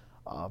police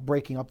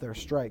breaking up their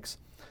strikes.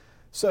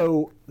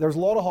 So there's a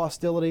lot of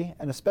hostility,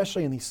 and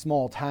especially in these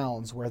small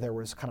towns where there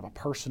was kind of a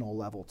personal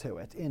level to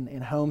it.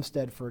 In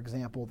Homestead, for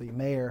example, the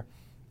mayor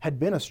had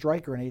been a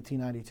striker in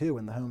 1892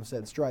 in the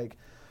Homestead strike,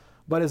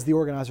 but as the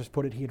organizers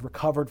put it, he had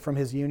recovered from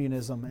his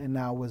unionism and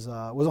now was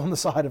on the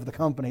side of the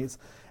companies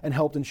and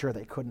helped ensure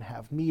they couldn't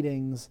have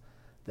meetings,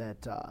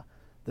 that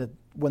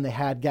when they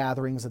had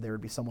gatherings, that there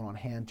would be someone on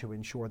hand to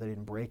ensure they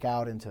didn't break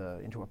out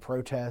into a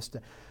protest.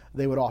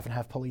 They would often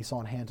have police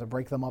on hand to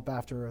break them up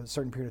after a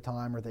certain period of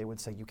time, or they would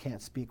say you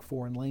can't speak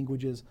foreign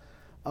languages.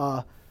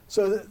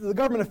 So the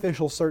government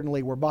officials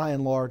certainly were by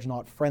and large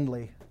not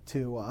friendly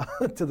to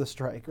the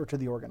strike or to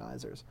the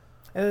organizers.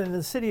 And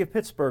the city of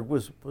Pittsburgh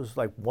was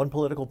like one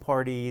political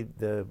party,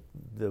 the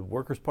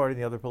Workers' Party,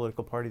 the other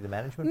political party, the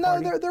management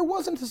party? No, there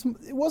wasn't.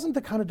 It wasn't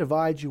the kind of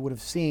divide you would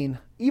have seen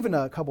even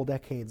a couple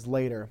decades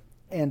later.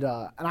 And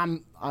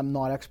I'm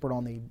not expert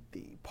on the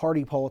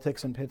party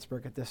politics in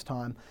Pittsburgh at this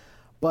time,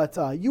 but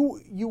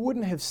you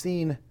wouldn't have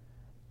seen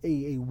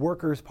a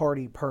workers'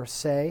 party per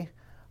se.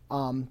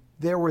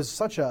 There was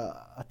such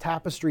a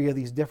tapestry of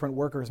these different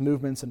workers'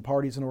 movements and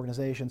parties and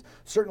organizations.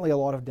 Certainly a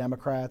lot of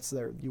Democrats,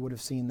 there you would have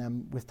seen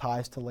them with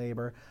ties to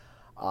labor,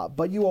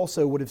 but you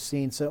also would have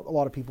seen a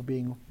lot of people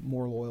being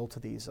more loyal to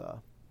these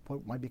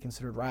what might be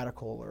considered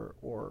radical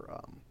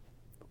or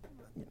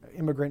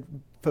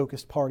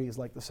immigrant-focused parties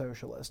like the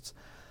socialists.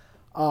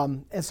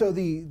 And so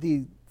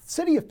the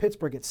city of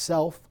Pittsburgh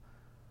itself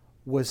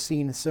was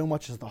seen so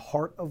much as the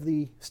heart of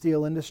the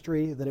steel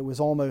industry that it was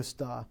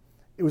almost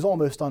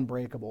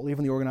unbreakable.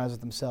 Even the organizers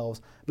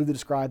themselves, I believe they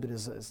described it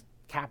as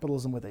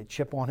capitalism with a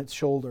chip on its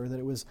shoulder, that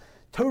it was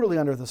totally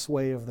under the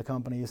sway of the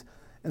companies.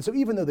 And so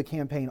even though the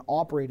campaign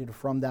operated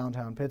from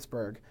downtown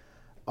Pittsburgh,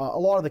 a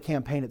lot of the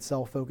campaign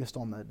itself focused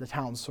on the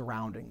towns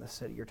surrounding the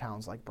city, or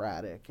towns like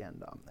Braddock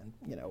and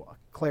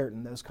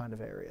Clairton, those kind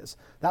of areas.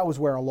 That was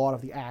where a lot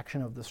of the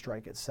action of the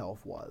strike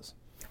itself was.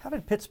 How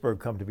did Pittsburgh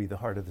come to be the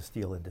heart of the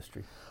steel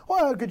industry?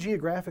 Well, a good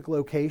geographic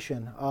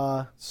location.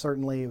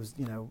 Certainly it was,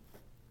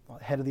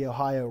 head of the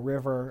Ohio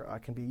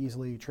River, can be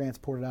easily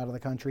transported out of the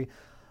country,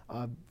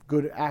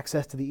 good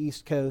access to the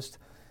East Coast.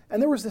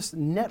 And there was this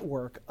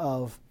network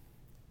of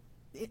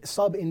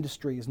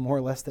sub-industries, more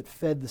or less, that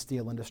fed the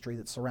steel industry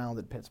that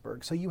surrounded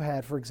Pittsburgh. So you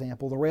had, for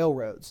example, the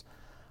railroads.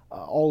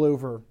 All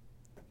over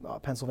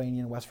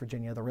Pennsylvania and West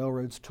Virginia, the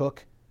railroads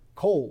took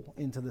coal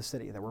into the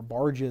city. There were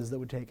barges that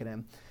would take it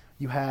in.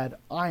 You had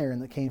iron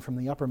that came from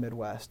the upper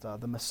Midwest. The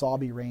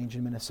Mesabi Range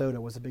in Minnesota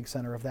was a big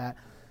center of that.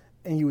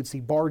 And you would see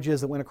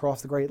barges that went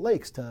across the Great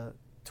Lakes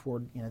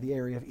toward the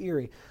area of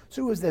Erie.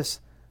 So it was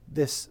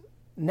this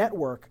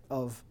network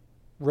of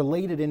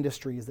related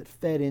industries that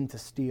fed into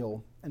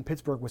steel, and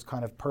Pittsburgh was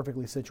kind of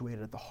perfectly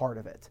situated at the heart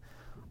of it.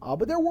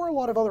 But there were a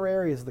lot of other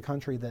areas of the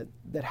country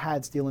that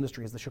had steel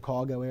industries, the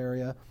Chicago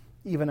area,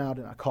 even out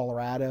in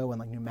Colorado and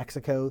like New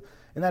Mexico.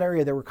 In that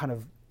area, there were kind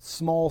of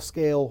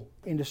small-scale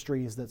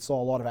industries that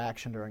saw a lot of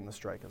action during the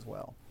strike as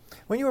well.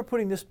 When you were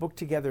putting this book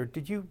together,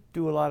 did you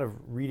do a lot of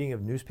reading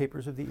of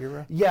newspapers of the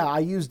era? Yeah, I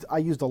used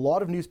a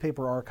lot of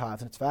newspaper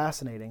archives, and it's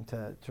fascinating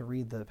to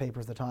read the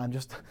papers of the time.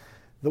 Just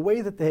the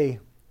way that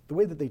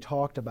they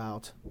talked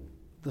about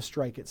the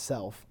strike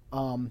itself.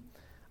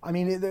 I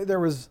mean, there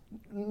was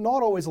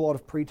not always a lot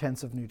of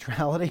pretense of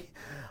neutrality,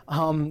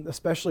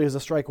 especially as the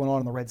strike went on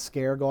and the Red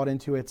Scare got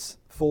into its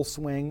full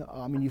swing.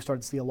 I mean, you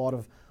started to see a lot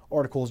of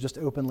articles just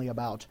openly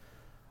about,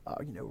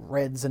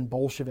 Reds and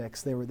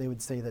Bolsheviks. They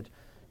would say that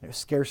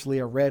scarcely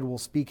a Red will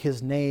speak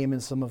his name in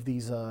some of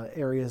these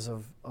areas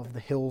of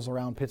the hills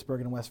around Pittsburgh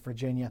and West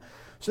Virginia.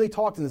 So they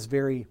talked in this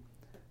very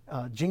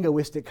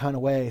jingoistic kind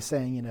of way,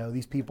 saying,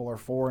 these people are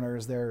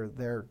foreigners.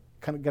 They're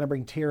kind of going to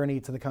bring tyranny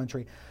to the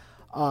country.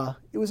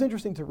 It was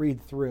interesting to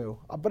read through,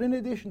 but in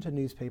addition to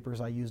newspapers,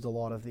 I used a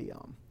lot of the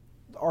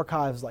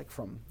archives, like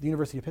from the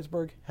University of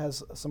Pittsburgh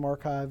has some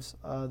archives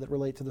that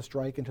relate to the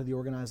strike and to the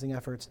organizing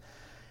efforts.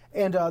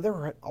 And there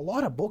were a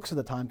lot of books at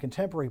the time,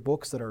 contemporary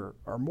books that are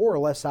more or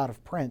less out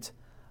of print,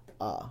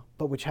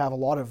 but which have a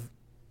lot of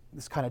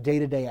this kind of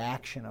day-to-day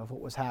action of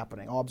what was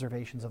happening,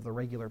 observations of the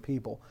regular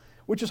people,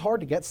 which is hard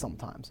to get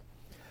sometimes.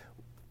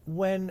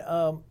 When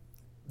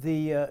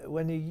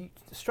the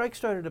strike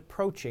started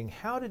approaching,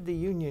 how did the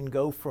union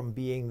go from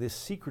being this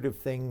secretive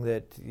thing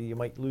that you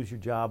might lose your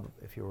job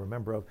if you're a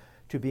member of,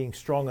 to being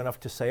strong enough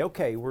to say,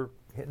 okay, we're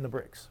hitting the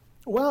bricks?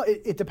 Well,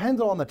 it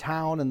depended on the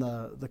town and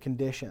the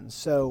conditions.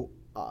 So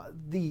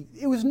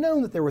it was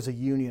known that there was a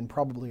union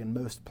probably in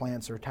most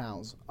plants or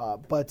towns,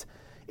 but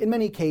in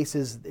many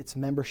cases its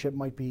membership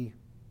might be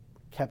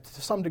kept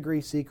to some degree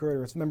secret,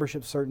 or its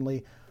membership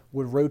certainly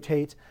would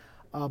rotate.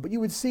 But you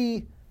would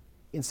see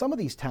in some of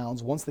these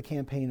towns, once the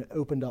campaign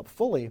opened up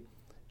fully,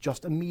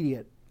 just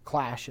immediate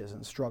clashes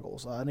and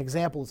struggles. An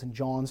example is in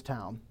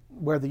Johnstown,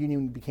 where the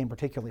union became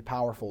particularly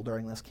powerful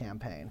during this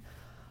campaign.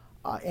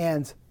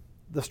 And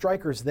the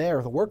strikers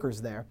there, the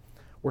workers there,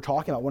 were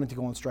talking about wanting to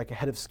go on strike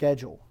ahead of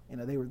schedule.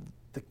 They were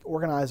the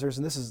organizers,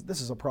 and this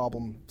is a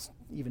problem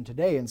even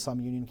today in some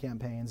union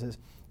campaigns, is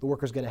the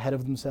workers get ahead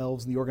of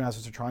themselves and the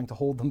organizers are trying to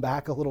hold them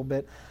back a little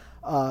bit.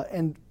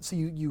 And so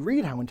you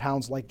read how in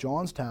towns like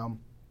Johnstown,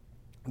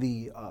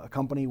 the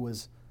company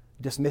was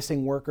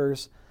dismissing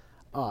workers.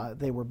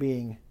 They were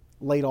being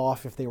laid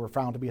off if they were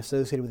found to be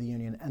associated with the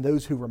union. And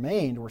those who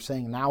remained were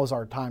saying, now is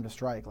our time to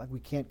strike. Like, we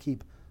can't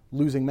keep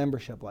losing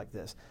membership like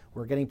this.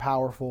 We're getting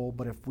powerful,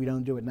 but if we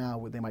don't do it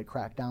now, they might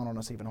crack down on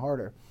us even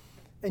harder.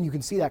 And you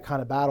can see that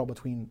kind of battle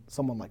between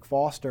someone like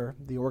Foster,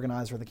 the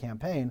organizer of the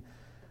campaign,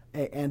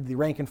 and the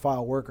rank and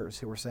file workers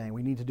who were saying,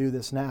 we need to do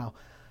this now.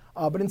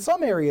 But in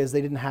some areas,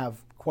 they didn't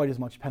have quite as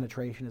much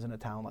penetration as in a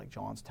town like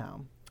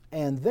Johnstown.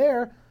 And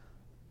there,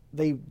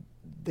 they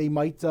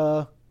might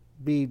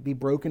be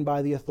broken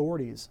by the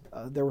authorities.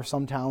 There were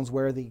some towns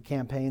where the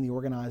campaign, the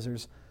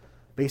organizers,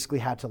 basically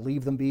had to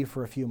leave them be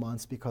for a few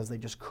months because they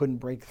just couldn't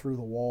break through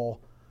the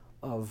wall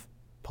of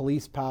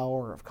police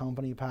power, of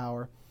company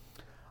power.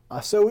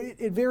 So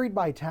it varied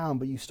by town,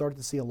 but you started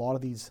to see a lot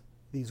of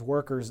these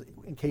workers,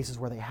 in cases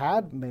where they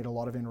had made a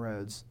lot of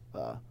inroads,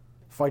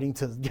 fighting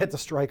to get the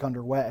strike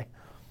underway.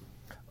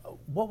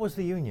 What was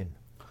the union?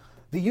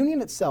 The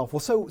union itself, well,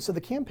 so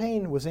the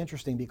campaign was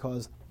interesting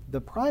because the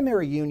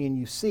primary union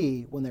you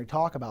see when they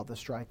talk about the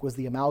strike was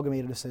the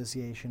Amalgamated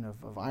Association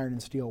of Iron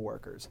and Steel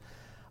Workers,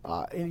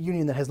 a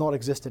union that has not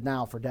existed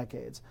now for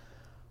decades.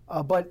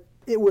 But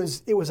it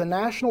was a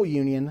national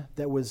union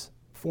that was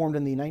formed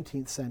in the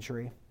 19th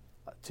century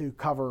to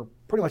cover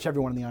pretty much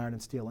everyone in the iron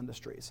and steel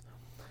industries.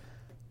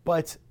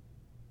 But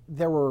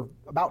there were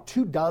about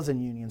 24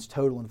 unions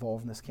total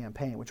involved in this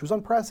campaign, which was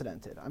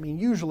unprecedented. I mean,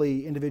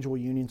 usually individual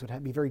unions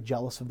would be very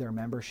jealous of their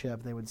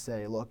membership. They would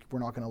say, look, we're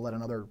not going to let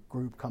another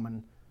group come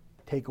and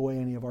take away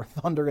any of our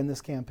thunder in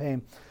this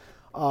campaign.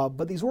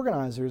 But these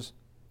organizers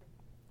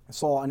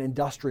saw an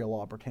industrial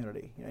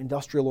opportunity,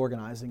 industrial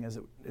organizing as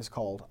it is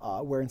called,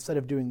 where instead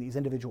of doing these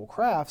individual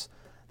crafts,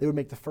 they would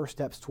make the first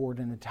steps toward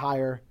an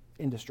entire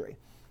industry.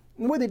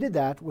 And the way they did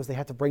that was they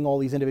had to bring all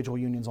these individual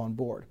unions on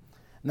board.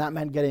 And that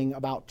meant getting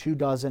about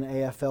 24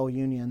 AFL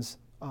unions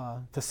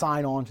to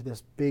sign on to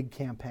this big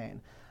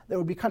campaign that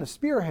would be kind of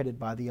spearheaded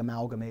by the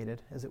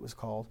Amalgamated, as it was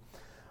called.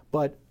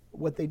 But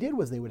what they did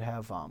was they would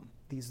have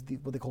these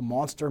what they call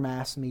monster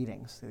mass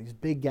meetings, these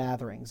big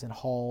gatherings in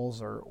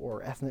halls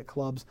or ethnic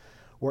clubs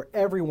where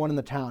everyone in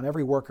the town,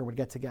 every worker would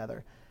get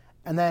together.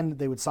 And then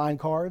they would sign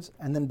cards,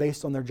 and then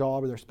based on their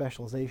job or their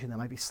specialization, they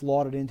might be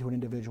slotted into an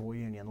individual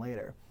union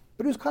later.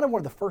 But it was kind of one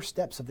of the first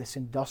steps of this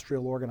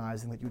industrial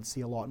organizing that you would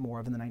see a lot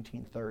more of in the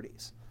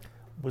 1930s.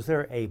 Was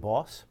there a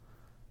boss?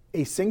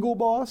 A single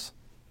boss?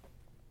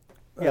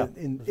 Yeah.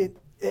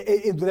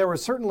 There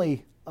was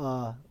certainly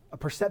a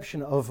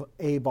perception of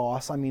a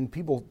boss. I mean,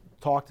 people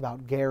talked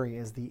about Gary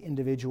as the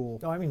individual.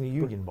 No, I mean the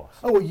union boss.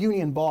 Oh, a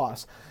union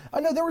boss.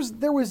 No,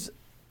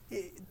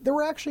 there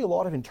were actually a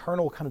lot of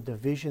internal kind of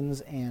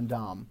divisions and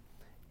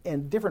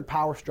different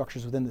power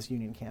structures within this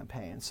union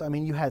campaign. So I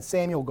mean, you had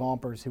Samuel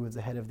Gompers, who was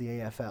the head of the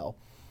AFL,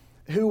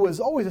 who was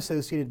always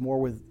associated more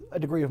with a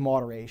degree of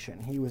moderation.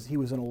 He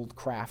was an old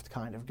craft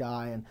kind of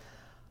guy, and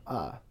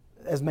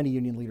as many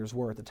union leaders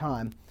were at the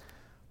time.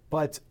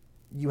 But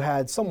you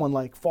had someone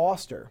like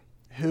Foster,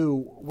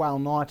 who, while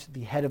not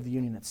the head of the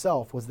union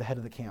itself, was the head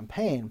of the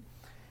campaign.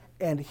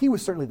 And he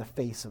was certainly the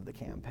face of the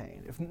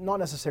campaign, if not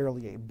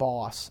necessarily a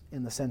boss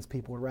in the sense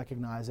people would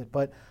recognize it,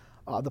 but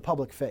the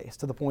public face,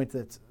 to the point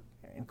that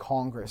in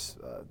Congress,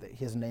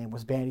 his name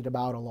was bandied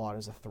about a lot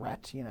as a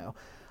threat.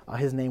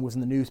 His name was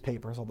in the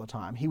newspapers all the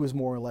time. He was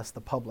more or less the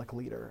public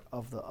leader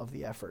of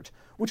the effort,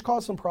 which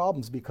caused some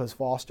problems because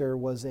Foster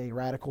was a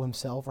radical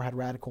himself or had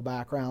radical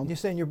background. You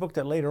say in your book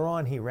that later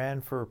on he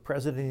ran for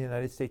president of the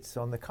United States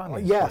on the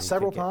Communist Party. Yeah,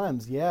 several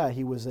times. Yeah,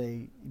 he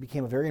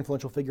became a very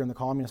influential figure in the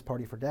Communist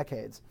Party for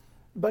decades.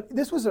 But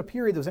this was a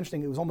period that was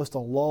interesting. It was almost a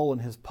lull in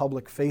his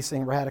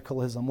public-facing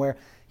radicalism, where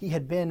he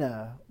had been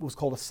what was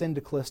called a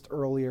syndicalist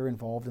earlier,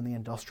 involved in the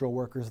industrial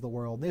workers of the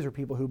world. These are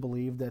people who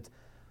believed that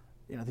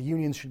the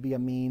unions should be a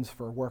means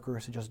for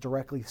workers to just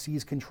directly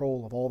seize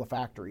control of all the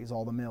factories,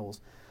 all the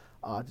mills,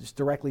 just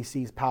directly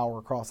seize power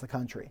across the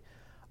country.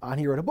 And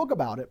he wrote a book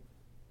about it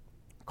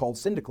called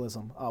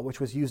Syndicalism, which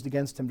was used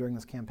against him during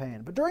this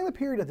campaign. But during the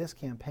period of this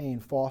campaign,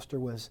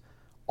 Foster was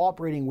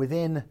operating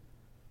within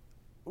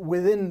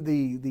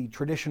the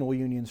traditional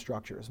union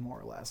structures, more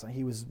or less.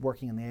 He was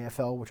working in the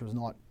AFL, which was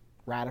not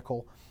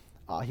radical.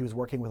 He was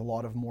working with a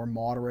lot of more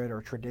moderate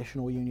or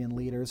traditional union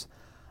leaders.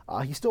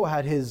 He still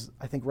had his,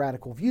 I think,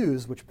 radical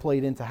views, which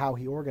played into how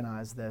he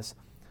organized this.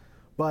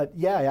 But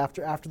yeah,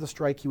 after the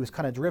strike, he was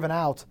kind of driven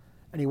out,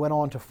 and he went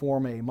on to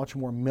form a much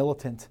more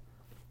militant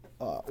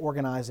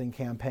organizing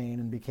campaign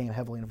and became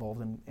heavily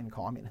involved in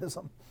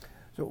communism.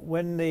 So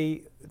when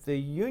the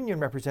union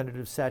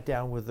representatives sat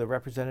down with the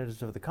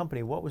representatives of the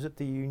company, what was it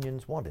the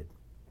unions wanted?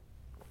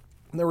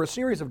 There were a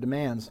series of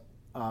demands,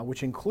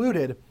 which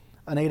included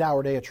an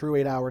 8-hour day, a true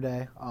 8-hour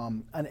day,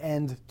 an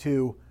end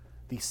to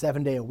the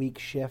 7-day-a-week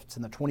shifts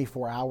and the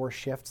 24-hour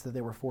shifts that they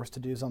were forced to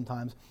do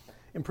sometimes,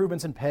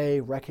 improvements in pay,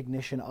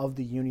 recognition of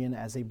the union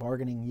as a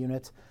bargaining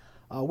unit,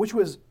 which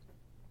was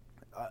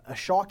a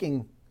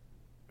shocking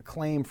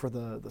claim for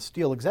the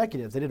steel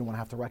executives. They didn't want to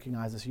have to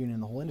recognize this union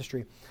in the whole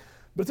industry.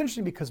 But it's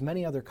interesting because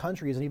many other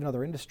countries and even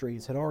other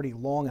industries had already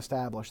long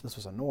established this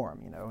was a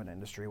norm. An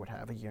industry would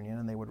have a union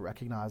and they would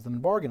recognize them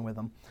and bargain with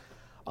them.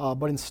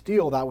 But in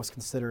steel, that was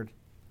considered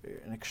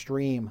an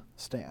extreme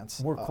stance.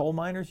 Were coal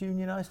miners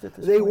unionized at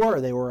this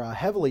point? They were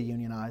heavily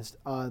unionized.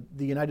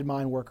 The United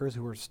Mine Workers,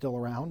 who were still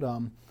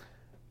around,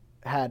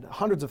 had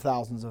hundreds of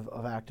thousands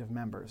of active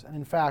members. And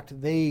in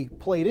fact, they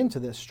played into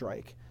this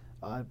strike.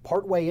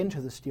 Partway into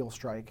the steel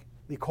strike,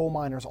 the coal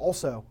miners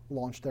also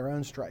launched their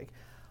own strike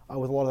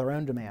with a lot of their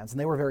own demands, and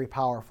they were very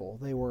powerful.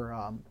 They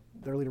were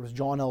their leader was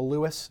John L.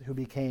 Lewis, who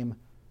became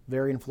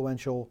very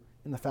influential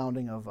in the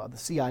founding of the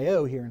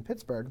CIO here in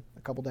Pittsburgh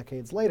a couple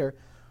decades later,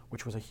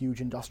 which was a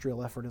huge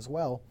industrial effort as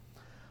well.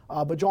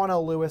 But John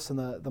L. Lewis and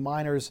the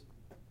miners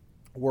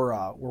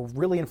were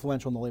really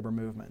influential in the labor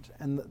movement.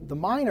 And the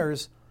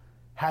miners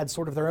had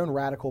sort of their own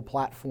radical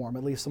platform,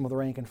 at least some of the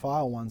rank and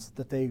file ones,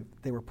 that they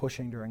were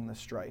pushing during this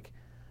strike.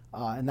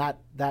 And that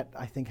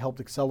I think helped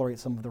accelerate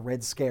some of the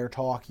Red Scare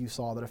talk you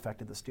saw that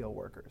affected the steel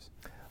workers.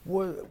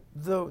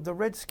 The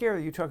Red Scare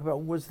that you talk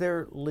about, was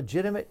there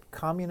legitimate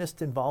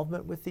communist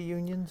involvement with the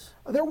unions?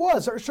 There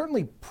was,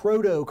 certainly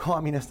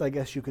proto-communist, I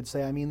guess you could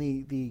say. I mean,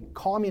 the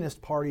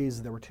communist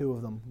parties, there were two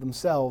of them,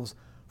 themselves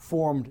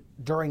formed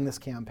during this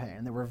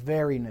campaign. They were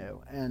very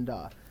new and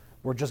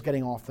were just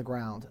getting off the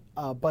ground.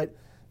 But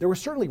there was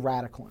certainly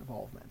radical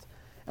involvement.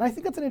 And I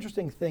think that's an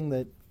interesting thing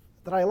that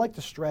I like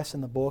to stress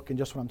in the book and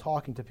just when I'm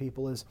talking to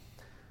people is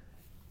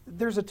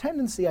there's a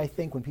tendency, I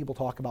think, when people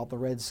talk about the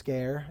Red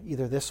Scare,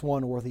 either this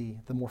one or the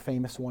more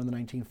famous one in the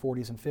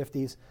 1940s and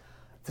 50s,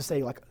 to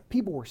say like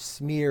people were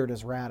smeared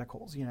as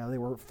radicals. They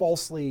were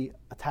falsely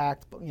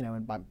attacked,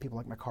 and by people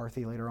like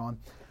McCarthy later on.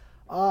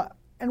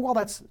 And while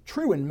that's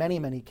true in many,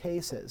 many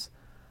cases,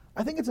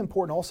 I think it's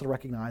important also to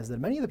recognize that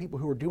many of the people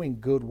who were doing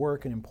good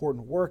work and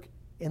important work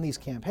in these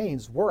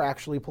campaigns were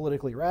actually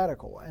politically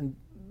radical. And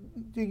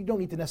you don't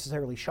need to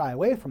necessarily shy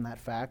away from that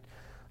fact.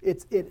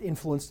 It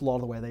influenced a lot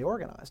of the way they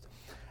organized.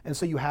 And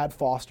so you had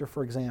Foster,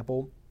 for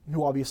example,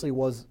 who obviously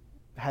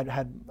had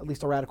at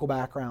least a radical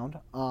background.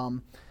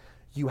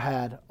 You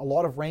had a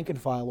lot of rank and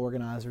file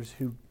organizers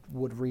who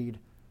would read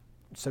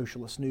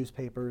socialist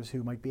newspapers,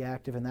 who might be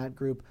active in that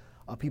group,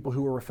 people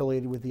who were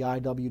affiliated with the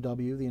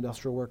IWW, the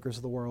Industrial Workers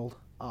of the World,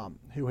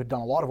 who had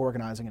done a lot of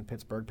organizing in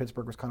Pittsburgh.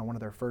 Pittsburgh was kind of one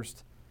of their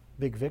first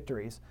big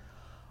victories.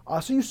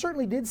 So you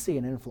certainly did see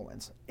an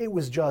influence. It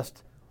was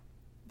just,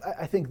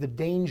 I think the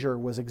danger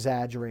was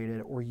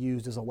exaggerated or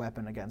used as a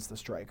weapon against the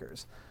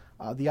strikers.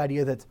 The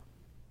idea that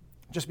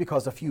just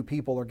because a few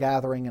people are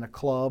gathering in a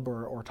club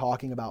or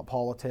talking about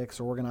politics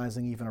or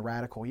organizing even a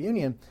radical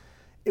union,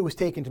 it was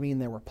taken to mean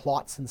there were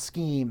plots and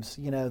schemes,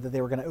 that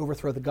they were going to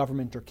overthrow the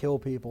government or kill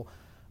people.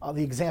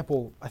 The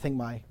example,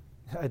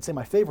 I'd say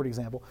my favorite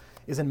example,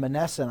 is in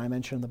Monessen, I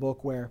mentioned in the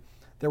book, where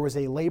there was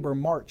a labor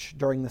march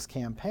during this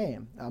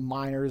campaign.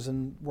 Miners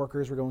and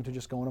workers were going to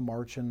just go on a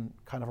march and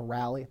kind of a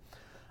rally.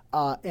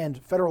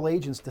 And federal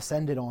agents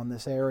descended on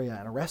this area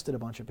and arrested a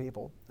bunch of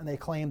people. And they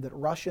claimed that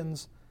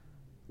Russians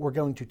were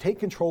going to take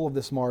control of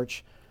this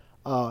march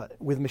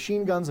with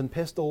machine guns and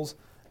pistols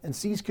and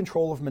seize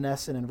control of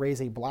Monessen and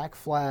raise a black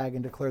flag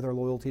and declare their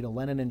loyalty to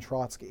Lenin and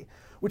Trotsky,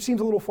 which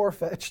seems a little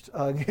far-fetched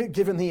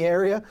given the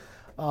area,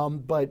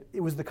 but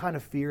it was the kind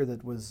of fear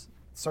that was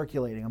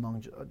circulating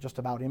among just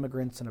about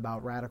immigrants and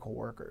about radical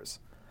workers.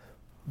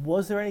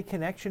 Was there any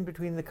connection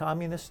between the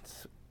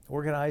communists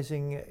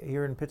organizing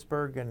here in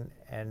Pittsburgh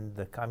and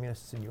the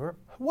communists in Europe?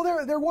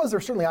 Well, there were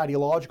certainly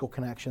ideological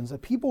connections.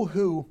 People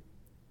who,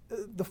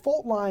 the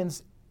fault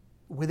lines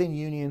within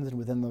unions and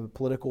within the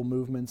political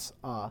movements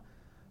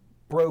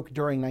broke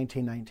during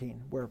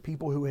 1919, where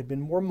people who had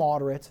been more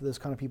moderate, those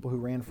kind of people who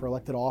ran for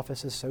elected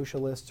office as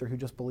socialists or who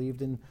just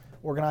believed in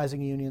organizing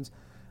unions,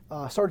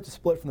 started to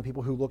split from the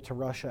people who looked to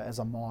Russia as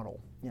a model,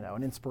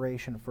 an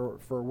inspiration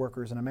for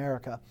workers in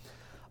America.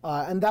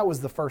 And that was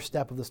the first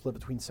step of the split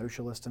between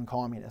socialists and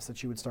communists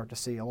that you would start to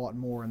see a lot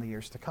more in the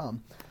years to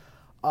come.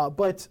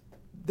 But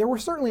there were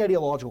certainly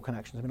ideological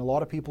connections. I mean, a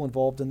lot of people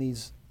involved in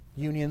these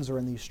unions or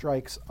in these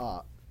strikes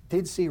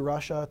did see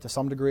Russia to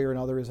some degree or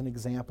another as an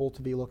example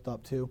to be looked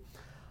up to.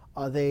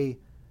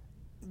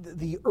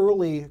 The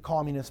early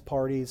communist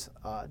parties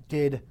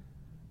did,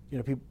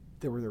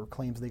 there were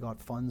claims they got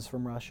funds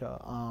from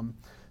Russia.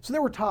 So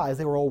there were ties.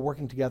 They were all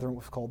working together in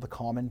what's called the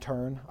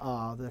Comintern,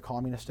 the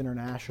Communist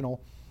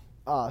International.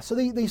 So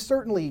they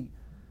certainly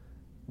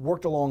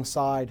worked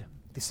alongside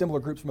the similar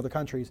groups from other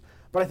countries,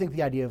 but I think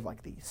the idea of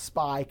like the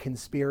spy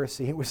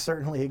conspiracy was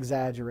certainly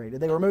exaggerated.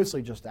 They were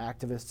mostly just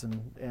activists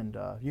and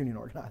union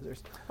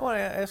organizers. I want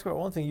to ask about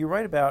one thing. You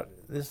write about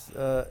this,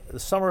 the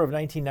summer of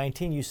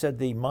 1919, you said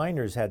the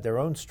miners had their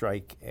own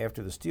strike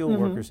after the steel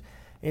workers.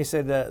 And you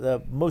said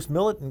the most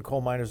militant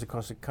coal miners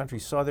across the country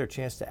saw their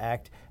chance to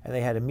act, and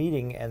they had a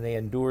meeting and they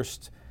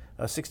endorsed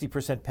a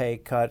 60% pay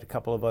cut, a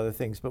couple of other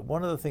things. But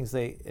one of the things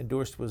they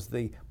endorsed was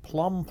the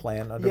Plum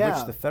Plan, under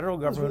which the federal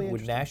government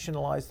would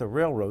nationalize the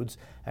railroads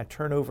and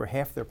turn over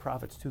half their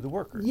profits to the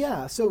workers.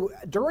 Yeah, so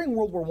during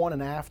World War I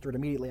and after it,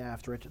 immediately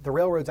after it, the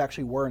railroads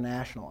actually were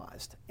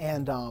nationalized,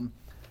 and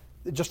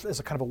just as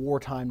a kind of a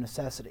wartime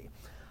necessity.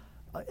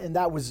 And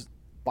that was,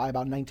 by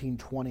about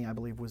 1920, I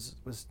believe, was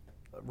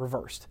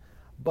reversed.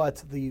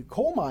 But the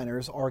coal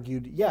miners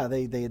argued,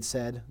 they had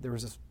said, there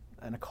was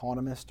an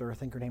economist or a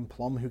thinker named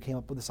Plum who came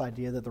up with this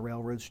idea that the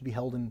railroads should be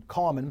held in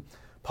common,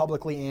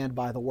 publicly and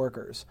by the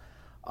workers.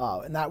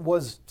 And that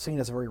was seen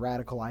as a very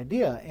radical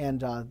idea,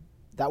 and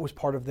that was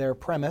part of their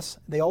premise.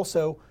 They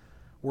also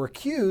were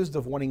accused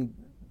of wanting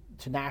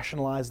to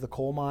nationalize the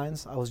coal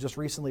mines. I was just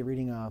recently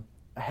reading a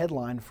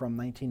headline from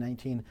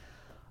 1919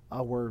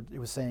 where it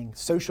was saying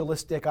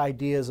socialistic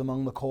ideas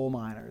among the coal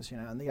miners,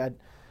 and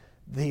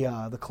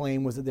the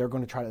claim was that they were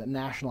going to try to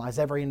nationalize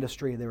every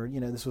industry. They were,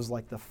 this was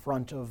like the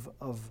front of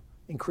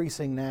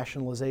increasing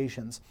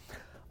nationalizations.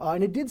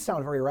 And it did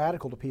sound very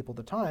radical to people at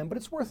the time, but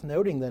it's worth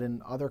noting that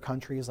in other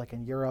countries, like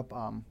in Europe,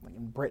 like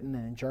in Britain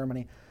and in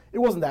Germany, it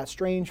wasn't that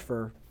strange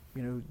for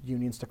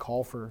unions to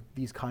call for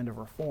these kind of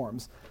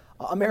reforms.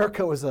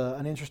 America was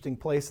an interesting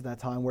place at that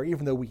time, where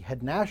even though we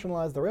had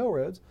nationalized the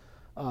railroads,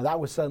 that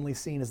was suddenly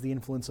seen as the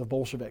influence of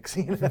Bolsheviks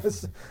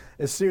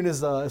as soon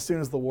as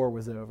the war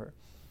was over.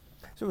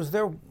 So was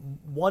there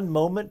one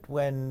moment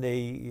when the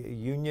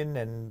union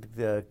and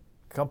the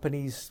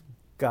companies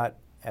got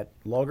at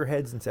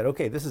loggerheads and said,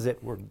 "Okay, this is it.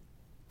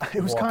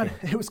 It was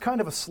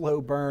kind of a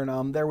slow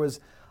burn. There was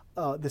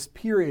this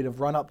period of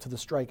run up to the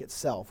strike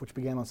itself, which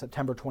began on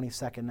September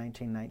 22nd,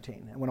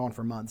 1919, and went on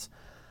for months.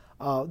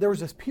 There was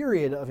this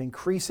period of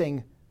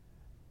increasing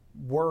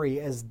worry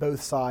as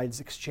both sides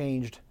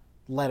exchanged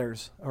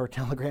letters or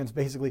telegrams,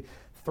 basically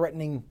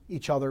threatening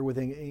each other with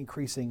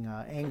increasing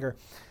anger.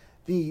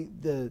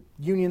 The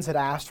unions had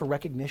asked for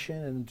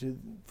recognition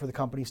and for the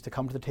companies to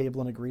come to the table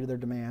and agree to their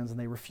demands, and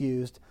they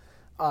refused.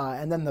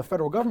 And then the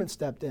federal government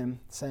stepped in,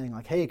 saying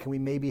like, "Hey, can we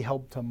maybe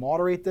help to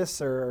moderate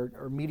this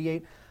or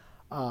mediate?"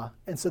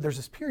 And so there's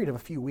this period of a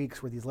few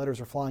weeks where these letters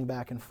are flying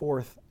back and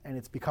forth, and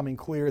it's becoming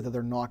clear that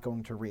they're not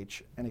going to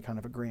reach any kind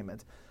of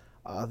agreement.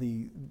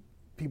 The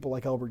people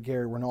like Elbert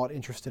Gary were not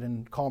interested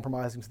in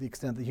compromising to the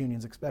extent the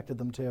unions expected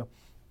them to.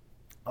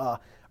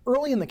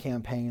 Early in the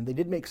campaign, they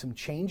did make some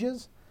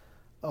changes,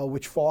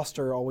 which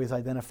Foster always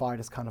identified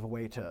as kind of a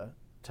way to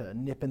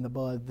nip in the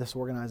bud this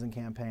organizing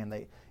campaign.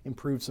 They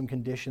improved some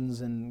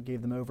conditions and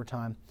gave them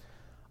overtime.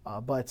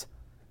 But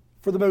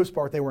for the most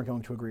part, they weren't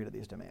going to agree to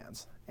these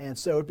demands. And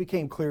so it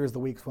became clear as the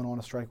weeks went on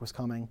a strike was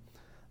coming.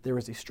 There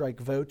was a strike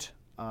vote.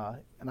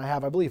 And I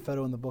have, I believe, a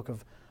photo in the book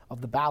of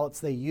the ballots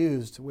they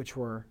used, which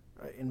were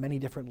in many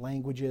different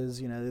languages.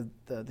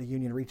 The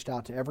union reached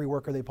out to every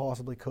worker they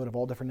possibly could of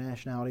all different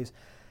nationalities.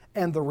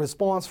 And the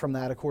response from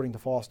that, according to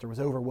Foster, was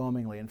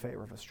overwhelmingly in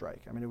favor of a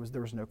strike. I mean,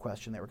 there was no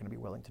question they were going to be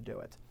willing to do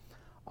it.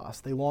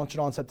 So they launched it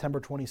on September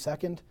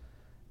 22nd,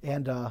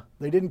 and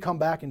they didn't come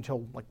back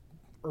until like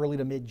early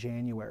to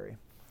mid-January,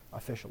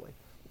 officially.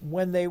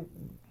 When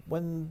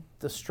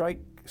the strike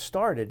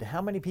started,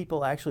 how many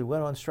people actually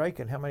went on strike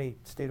and how many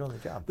stayed on the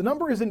job? The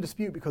number is in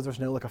dispute because there's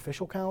no like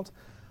official count,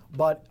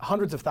 but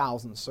hundreds of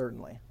thousands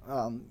certainly.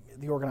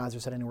 The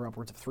organizers said anywhere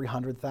upwards of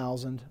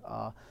 300,000.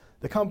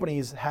 The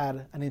companies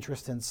had an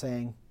interest in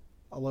saying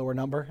a lower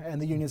number,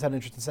 and the unions had an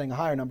interest in saying a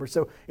higher number.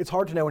 So it's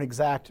hard to know an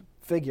exact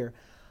figure,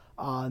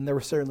 and there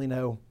was certainly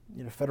no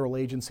federal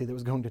agency that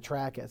was going to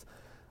track it.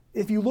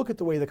 If you look at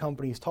the way the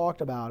companies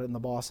talked about it, and the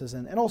bosses,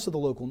 and also the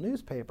local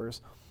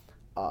newspapers,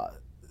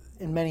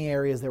 in many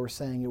areas they were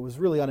saying it was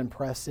really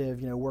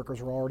unimpressive.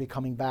 Workers were already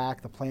coming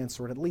back. The plants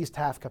were at least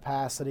half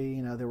capacity.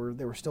 They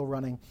were still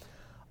running.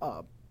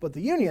 But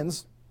the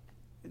unions,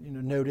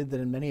 noted that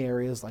in many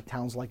areas, like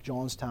towns like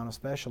Johnstown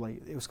especially,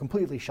 it was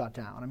completely shut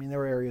down. I mean, there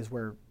were areas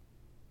where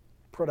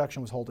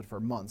production was halted for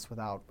months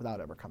without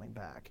ever coming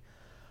back.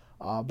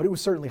 But it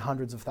was certainly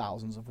hundreds of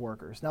thousands of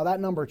workers. Now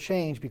that number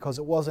changed because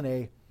it wasn't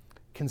a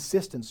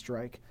consistent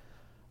strike.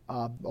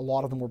 A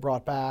lot of them were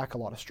brought back. A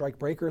lot of strike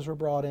breakers were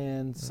brought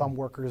in. Some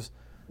workers,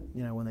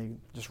 when they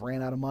just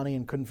ran out of money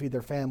and couldn't feed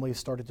their families,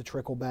 started to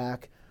trickle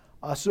back.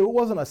 So it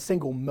wasn't a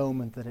single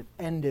moment that it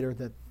ended or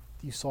that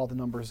you saw the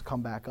numbers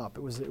come back up.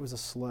 It was a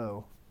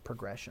slow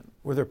progression.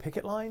 Were there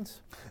picket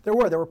lines? There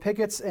were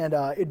pickets, and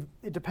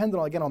it depended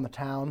on the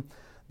town,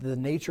 the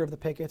nature of the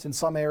pickets. In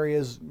some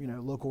areas,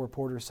 local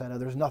reporters said,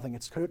 there's nothing.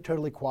 It's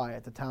totally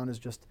quiet. The town is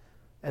just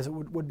as it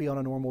would be on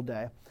a normal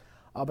day.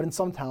 But in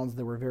some towns,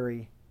 there were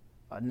very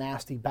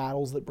nasty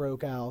battles that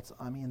broke out.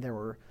 I mean, there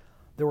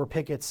were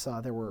pickets.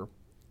 There were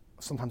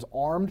sometimes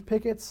armed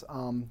pickets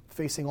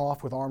facing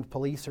off with armed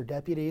police or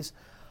deputies.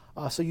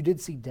 So you did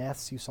see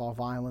deaths. You saw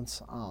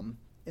violence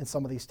in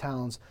some of these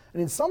towns.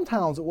 And in some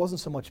towns, it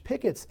wasn't so much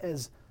pickets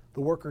as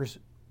the workers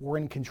were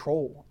in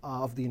control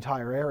of the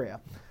entire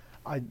area.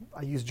 I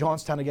use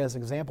Johnstown again as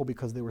an example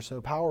because they were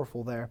so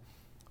powerful there.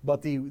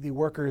 But the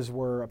workers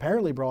were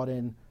apparently brought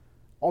in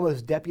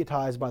almost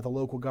deputized by the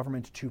local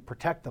government to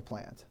protect the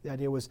plant. The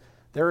idea was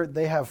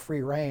they have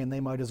free reign. They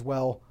might as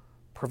well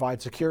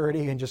provide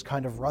security and just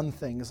kind of run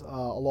things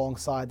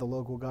alongside the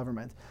local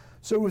government.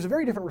 So it was a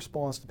very different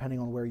response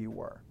depending on where you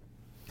were.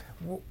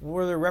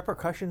 Were there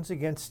repercussions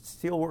against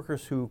steel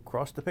workers who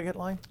crossed the picket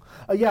line?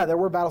 Yeah, there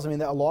were battles. I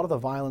mean, a lot of the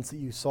violence that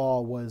you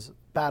saw was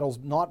battles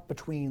not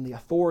between the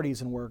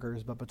authorities and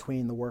workers, but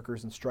between the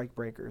workers and strike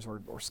breakers,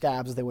 or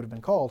scabs as they would have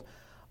been called.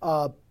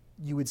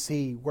 You would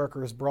see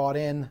workers brought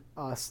in,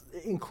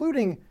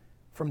 including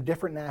from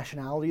different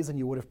nationalities than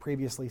you would have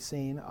previously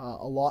seen.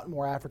 A lot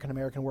more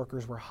African-American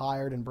workers were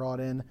hired and brought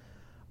in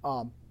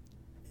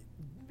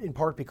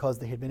part because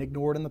they had been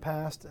ignored in the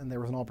past and there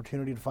was an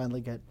opportunity to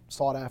finally get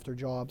sought-after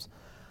jobs.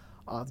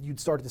 You'd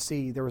start to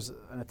see there was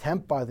an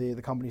attempt by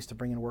the companies to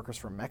bring in workers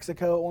from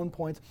Mexico at one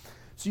point.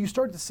 So you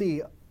start to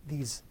see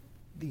these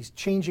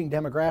changing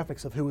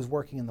demographics of who was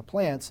working in the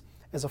plants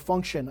as a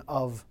function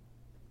of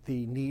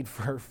the need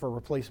for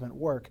replacement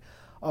work.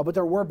 But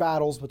there were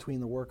battles between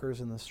the workers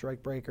and the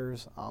strike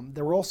breakers.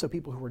 There were also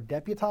people who were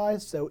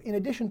deputized. So in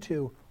addition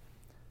to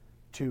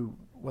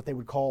what they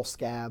would call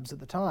scabs at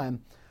the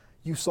time,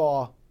 you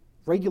saw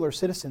regular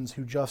citizens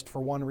who just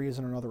for one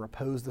reason or another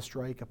opposed the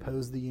strike,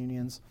 opposed the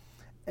unions,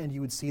 and you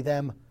would see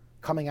them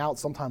coming out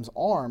sometimes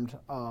armed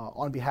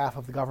on behalf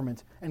of the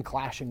government and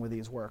clashing with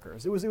these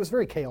workers. It was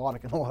very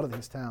chaotic in a lot of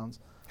these towns.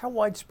 How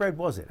widespread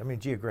was it? I mean,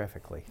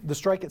 geographically. The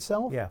strike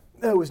itself? Yeah.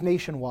 It was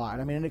nationwide.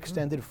 I mean, it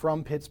extended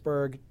from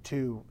Pittsburgh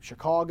to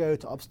Chicago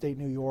to upstate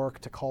New York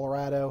to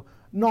Colorado,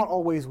 not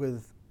always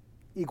with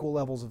equal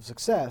levels of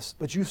success,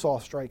 but you saw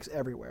strikes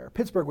everywhere.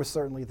 Pittsburgh was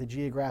certainly the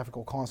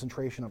geographical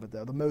concentration of it,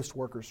 though. The most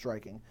workers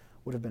striking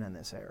would have been in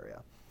this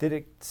area. Did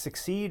it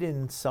succeed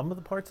in some of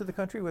the parts of the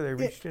country where they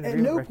reached an At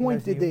agreement? no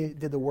point did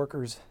the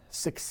workers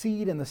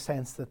succeed in the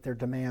sense that their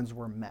demands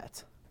were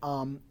met.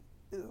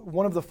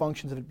 One of the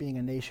functions of it being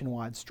a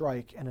nationwide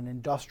strike and an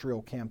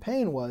industrial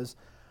campaign was,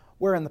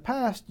 where in the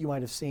past you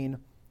might have seen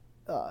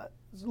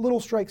little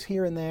strikes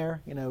here and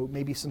there,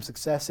 maybe some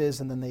successes,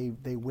 and then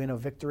they win a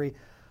victory,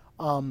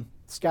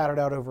 scattered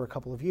out over a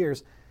couple of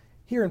years.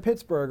 Here in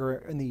Pittsburgh, or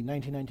in the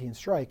 1919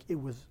 strike, it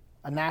was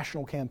a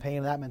national campaign,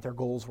 and that meant their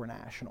goals were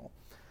national.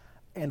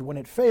 And when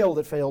it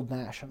failed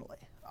nationally.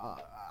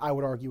 I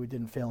would argue it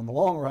didn't fail in the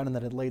long run and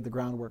that it laid the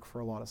groundwork for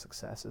a lot of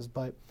successes.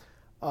 But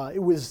it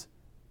was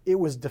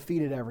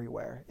defeated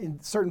everywhere.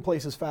 In certain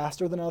places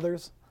faster than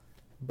others,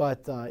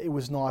 but it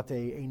was not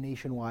a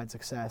nationwide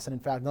success. And in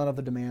fact, none of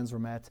the demands were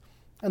met.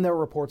 And there were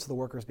reports of the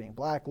workers being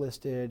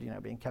blacklisted,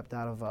 being kept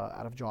out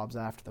of jobs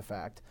after the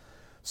fact.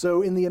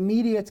 So in the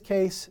immediate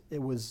case,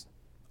 it was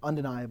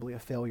undeniably a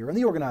failure, and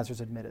the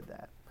organizers admitted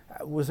that.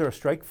 Was there a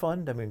strike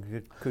fund? I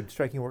mean, could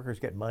striking workers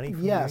get money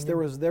from Yes, the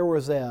union? there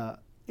was a.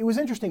 It was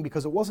interesting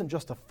because it wasn't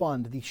just a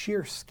fund. The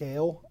sheer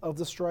scale of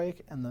the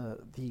strike and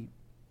the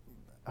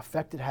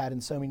effect it had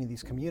in so many of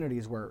these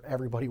communities where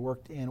everybody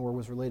worked in or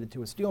was related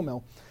to a steel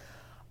mill,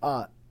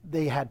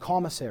 they had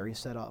commissaries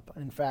set up.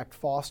 And in fact,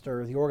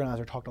 Foster, the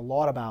organizer, talked a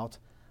lot about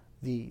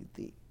the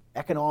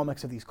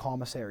economics of these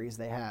commissaries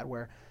they had,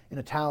 where in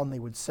a town they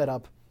would set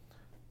up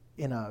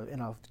in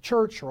a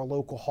church or a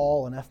local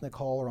hall, an ethnic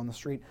hall, or on the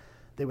street.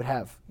 They would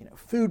have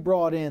food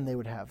brought in. They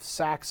would have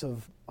sacks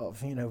of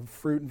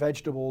fruit and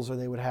vegetables, or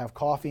they would have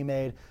coffee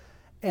made.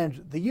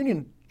 And the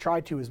union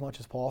tried to, as much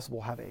as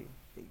possible, have a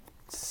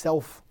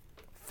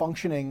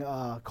self-functioning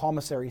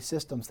commissary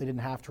system, so they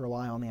didn't have to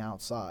rely on the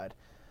outside.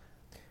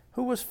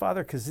 Who was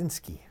Father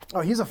Kaczynski?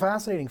 Oh, he's a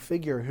fascinating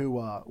figure who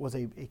was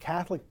a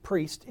Catholic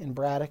priest in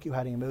Braddock who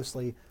had a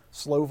mostly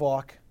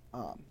Slovak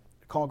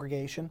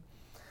congregation,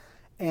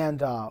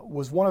 and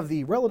was one of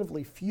the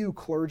relatively few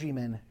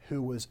clergymen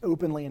who was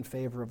openly in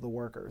favor of the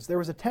workers. There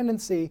was a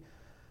tendency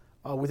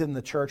within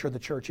the church, or the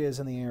churches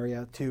in the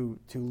area, to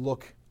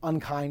look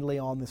unkindly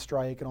on the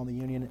strike and on the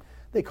union.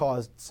 They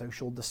caused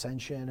social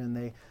dissension, and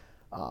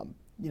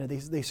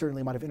they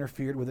certainly might have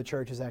interfered with the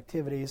church's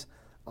activities.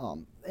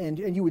 And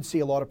you would see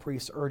a lot of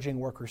priests urging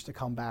workers to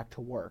come back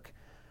to work.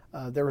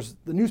 The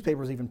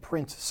newspapers even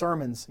print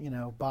sermons,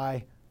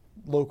 by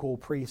local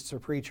priests or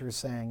preachers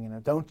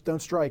saying,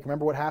 don't strike.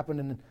 Remember what happened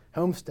in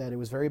Homestead? It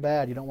was very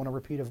bad. You don't want a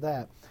repeat of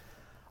that.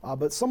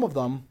 But some of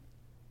them,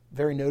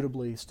 very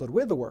notably, stood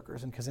with the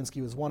workers, and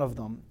Kaczynski was one of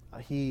them.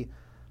 He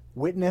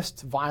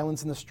witnessed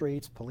violence in the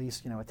streets,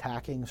 police,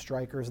 attacking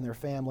strikers and their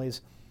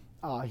families.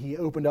 He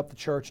opened up the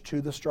church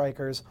to the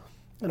strikers.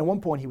 And at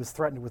one point, he was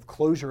threatened with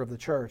closure of the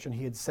church, and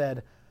he had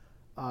said,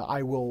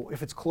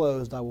 if it's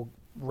closed, I will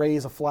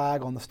raise a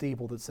flag on the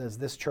steeple that says,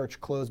 "This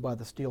church closed by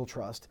the Steel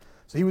Trust."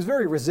 So he was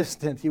very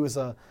resistant. He was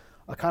a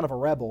kind of a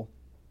rebel.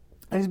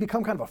 And he's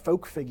become kind of a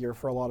folk figure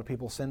for a lot of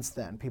people since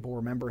then. People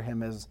remember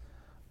him as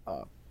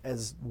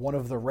one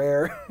of the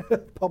rare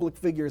public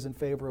figures in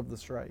favor of the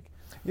strike.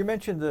 You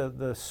mentioned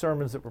the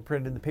sermons that were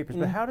printed in the papers,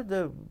 but how did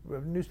the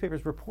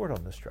newspapers report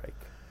on the strike?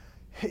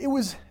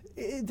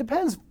 It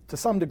depends to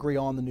some degree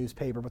on the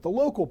newspaper, but the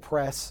local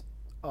press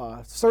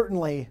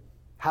certainly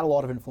had a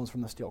lot of influence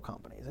from the steel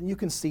companies. And you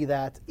can see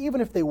that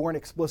even if they weren't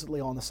explicitly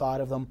on the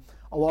side of them,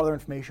 a lot of their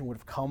information would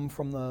have come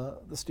from the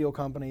steel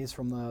companies,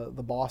 from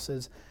the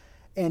bosses.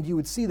 And you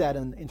would see that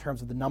in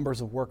terms of the numbers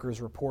of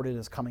workers reported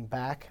as coming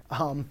back.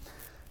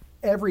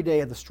 Every day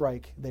of the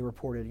strike, they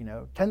reported,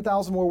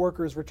 10,000 more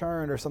workers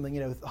returned or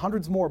something,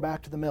 hundreds more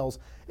back to the mills.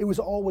 It was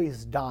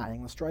always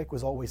dying. The strike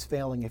was always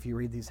failing if you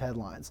read these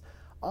headlines,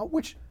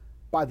 which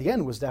by the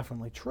end was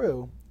definitely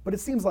true. But it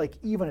seems like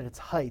even at its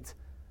height,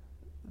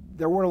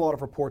 there weren't a lot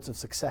of reports of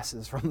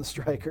successes from the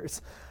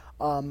strikers.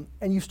 And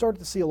you start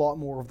to see a lot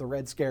more of the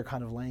Red Scare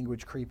kind of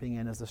language creeping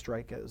in as the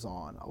strike goes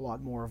on. A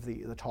lot more of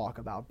the talk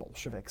about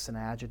Bolsheviks and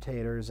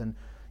agitators and,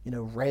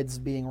 Reds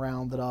being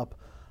rounded up.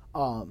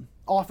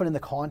 Often in the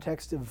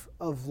context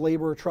of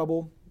labor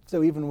trouble.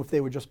 So even if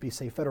they would just be,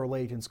 say, federal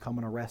agents come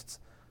and arrest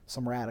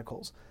some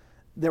radicals,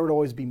 there would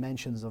always be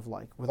mentions of,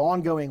 like, with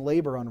ongoing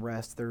labor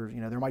unrest, there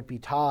might be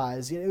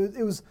ties.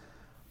 It was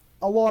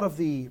a lot of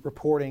the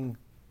reporting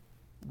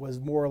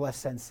was more or less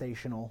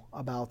sensational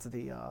about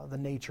the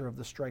nature of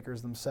the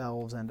strikers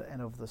themselves and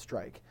of the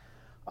strike.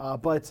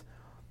 But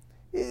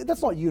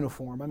that's not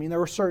uniform. I mean, there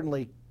were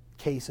certainly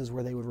cases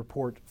where they would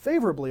report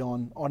favorably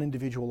on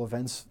individual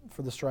events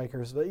for the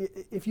strikers. But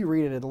if you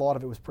read it, a lot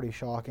of it was pretty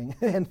shocking.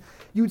 And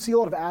you would see a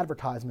lot of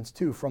advertisements,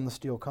 too, from the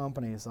steel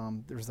companies.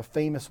 There's the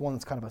famous one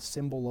that's kind of a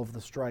symbol of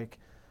the strike,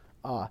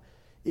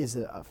 is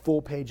a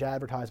full-page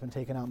advertisement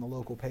taken out in the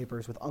local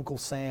papers with Uncle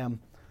Sam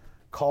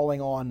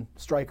calling on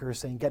strikers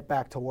saying, "Get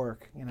back to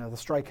work. The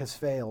strike has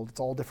failed." It's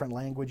all different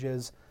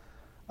languages.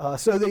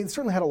 So they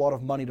certainly had a lot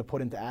of money to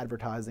put into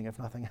advertising, if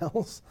nothing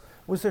else.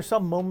 Was there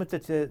some moment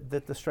that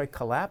the strike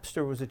collapsed,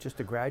 or was it just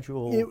a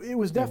gradual It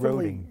was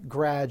definitely eroding?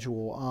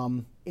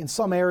 Gradual. In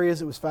some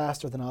areas, it was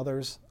faster than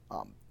others.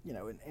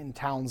 In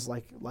towns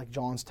like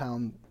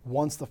Johnstown,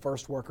 once the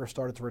first workers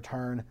started to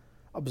return,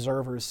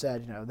 observers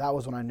said, that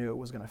was when I knew it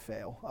was going to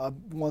fail.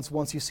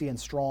 Once you see in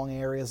strong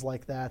areas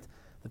like that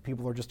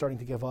people are just starting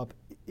to give up,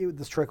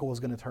 this trickle was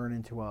going to turn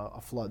into a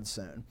flood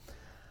soon.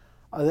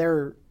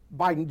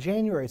 By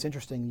January, it's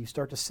interesting, you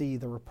start to see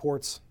the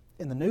reports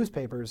in the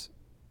newspapers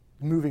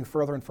moving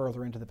further and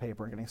further into the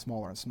paper and getting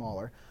smaller and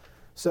smaller.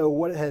 So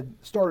what had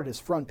started as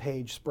front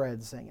page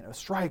spreads saying,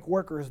 strike,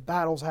 workers,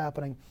 battles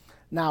happening,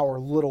 now are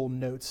little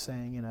notes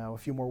saying, a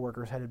few more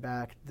workers headed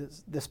back,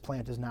 this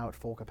plant is now at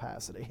full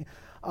capacity.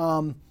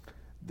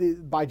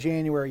 By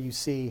January, you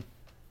see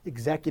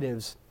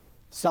executives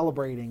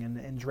celebrating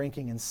and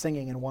drinking and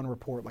singing in one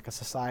report, like a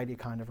society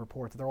kind of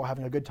report, that they're all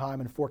having a good time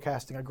and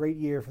forecasting a great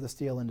year for the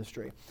steel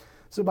industry.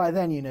 So by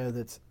then you know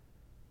that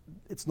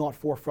it's not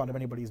forefront of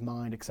anybody's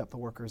mind except the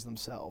workers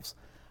themselves.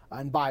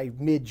 And by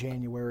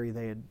mid-January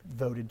they had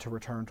voted to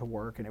return to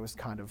work, and it was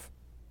kind of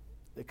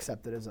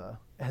accepted as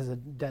a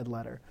dead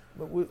letter.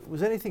 But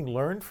was anything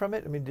learned from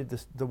it? I mean, did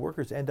the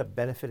workers end up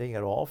benefiting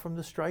at all from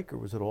the strike, or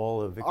was it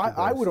all a victory?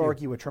 I would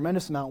argue a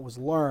tremendous amount was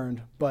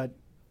learned, but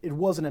it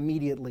wasn't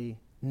immediately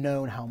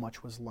known how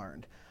much was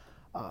learned.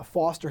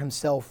 Foster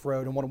himself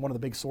wrote, and one of the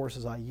big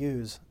sources I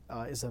use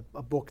is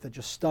a book that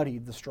just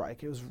studied the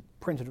strike. It was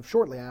printed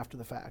shortly after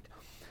the fact.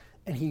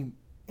 And he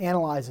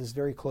analyzes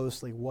very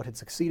closely what had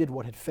succeeded,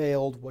 what had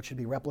failed, what should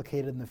be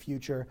replicated in the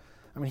future.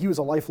 I mean, he was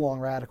a lifelong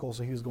radical,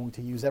 so he was going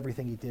to use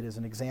everything he did as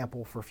an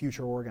example for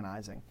future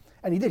organizing.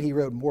 And he did. He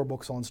wrote more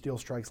books on steel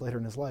strikes later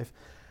in his life.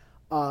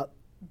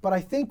 But I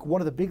think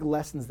one of the big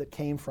lessons that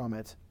came from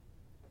it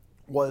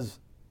was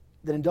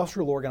that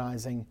industrial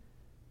organizing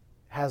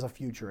has a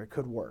future. It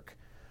could work.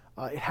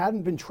 It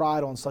hadn't been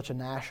tried on such a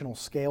national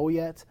scale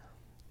yet.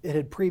 It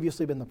had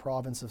previously been the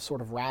province of sort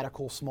of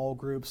radical small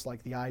groups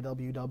like the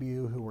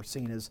IWW, who were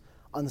seen as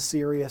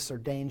unserious or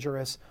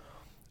dangerous.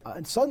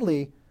 And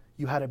suddenly,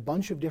 you had a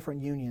bunch of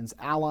different unions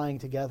allying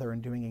together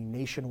and doing a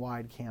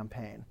nationwide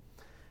campaign.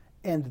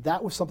 And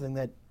that was something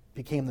that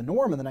became the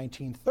norm in the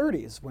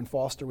 1930s when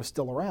Foster was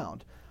still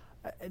around.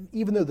 And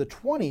even though the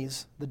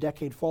 20s, the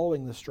decade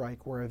following the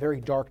strike, were a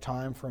very dark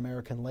time for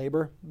American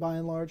labor, by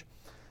and large,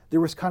 there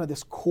was kind of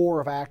this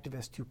core of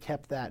activists who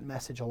kept that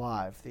message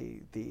alive,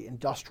 the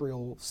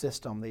industrial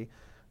system,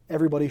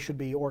 everybody should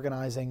be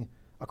organizing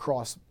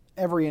across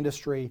every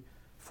industry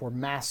for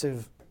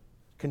massive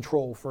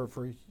control for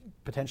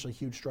potentially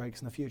huge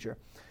strikes in the future.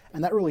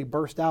 And that really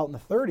burst out in the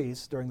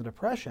 30s during the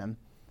Depression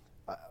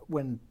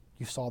when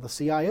you saw the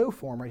CIO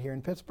form right here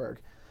in Pittsburgh.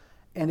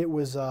 And it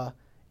was a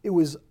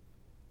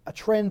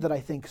trend that I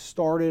think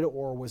started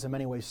or was in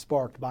many ways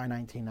sparked by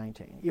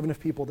 1919, even if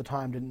people at the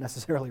time didn't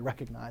necessarily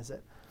recognize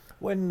it.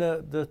 When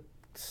the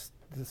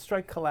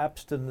strike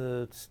collapsed and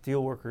the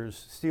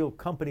steel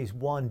companies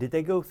won, did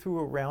they go through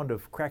a round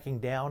of cracking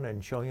down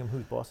and showing them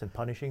who's boss and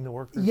punishing the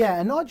workers? Yeah,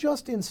 and not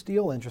just in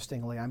steel,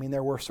 interestingly. I mean,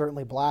 there were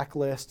certainly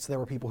blacklists. There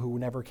were people who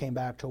never came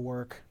back to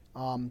work.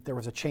 There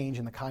was a change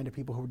in the kind of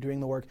people who were doing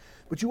the work.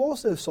 But you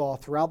also saw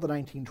throughout the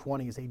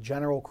 1920s a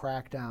general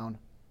crackdown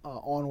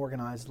on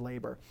organized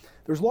labor.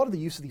 There was a lot of the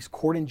use of these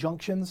court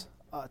injunctions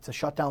to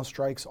shut down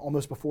strikes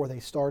almost before they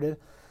started.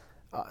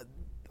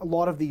 A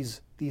lot of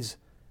these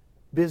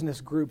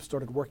business groups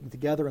started working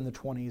together in the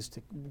 20s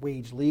to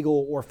wage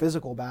legal or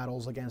physical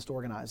battles against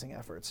organizing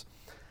efforts.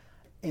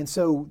 And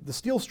so the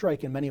steel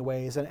strike in many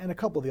ways, and a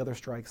couple of the other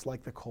strikes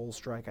like the coal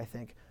strike, I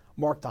think,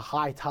 marked a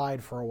high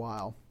tide for a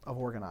while of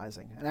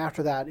organizing. And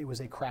after that, it was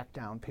a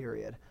crackdown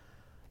period.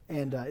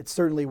 And it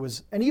certainly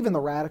was, and even the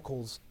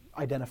radicals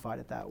identified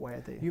it that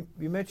way.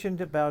 You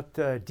mentioned about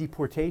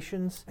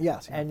deportations.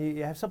 Yes. Yeah. And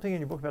you have something in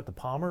your book about the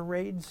Palmer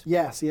raids?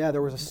 Yes, yeah.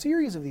 There was a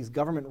series of these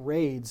government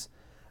raids.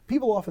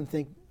 People often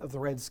think of the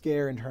Red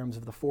Scare in terms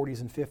of the 40s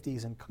and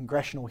 50s and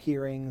congressional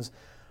hearings,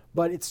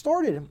 but it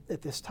started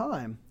at this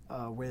time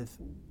with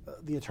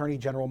the Attorney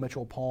General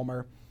Mitchell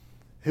Palmer,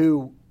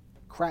 who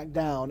cracked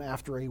down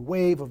after a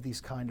wave of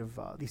these kind of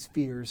these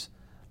fears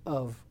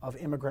of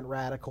immigrant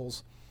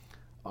radicals.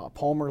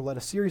 Palmer led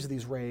a series of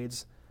these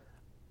raids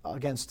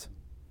against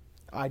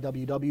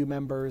IWW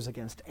members,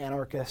 against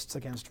anarchists,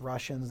 against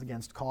Russians,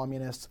 against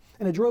communists,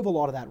 and it drove a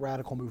lot of that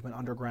radical movement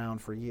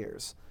underground for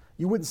years.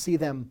 You wouldn't see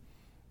them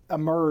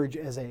emerge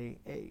as a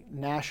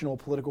national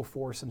political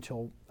force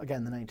until,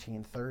 again, the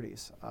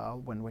 1930s,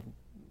 when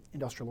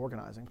industrial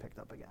organizing picked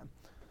up again.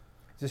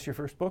 Is this your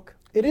first book?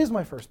 It is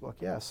my first book,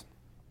 yes.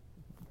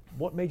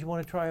 What made you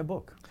want to try a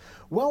book?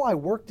 Well, I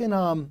worked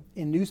in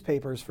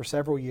newspapers for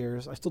several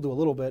years. I still do a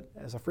little bit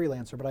as a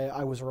freelancer, but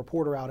I was a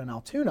reporter out in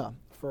Altoona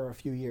for a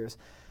few years.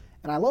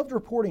 And I loved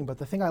reporting, but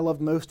the thing I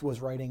loved most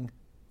was writing,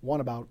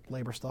 one, about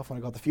labor stuff when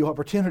I got the few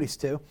opportunities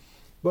to,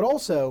 but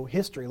also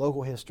history,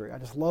 local history. I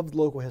just loved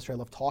local history. I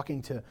loved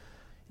talking to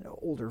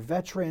older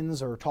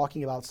veterans or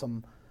talking about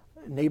some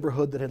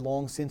neighborhood that had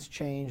long since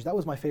changed. That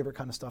was my favorite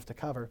kind of stuff to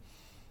cover.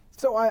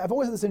 So I've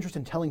always had this interest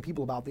in telling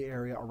people about the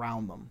area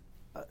around them.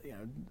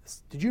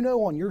 Did you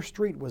know on your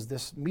street was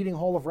this meeting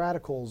hall of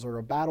radicals or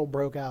a battle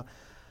broke out?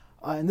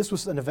 And this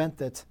was an event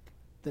that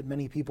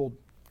many people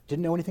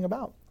didn't know anything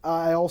about.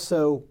 I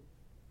also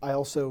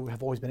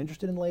have always been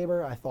interested in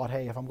labor. I thought,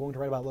 hey, if I'm going to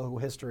write about local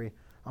history,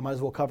 I might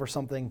as well cover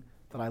something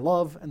that I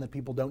love and that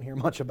people don't hear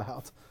much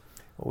about.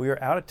 Well, we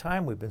are out of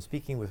time. We've been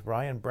speaking with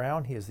Ryan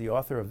Brown. He is the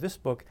author of this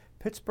book,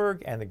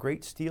 Pittsburgh and the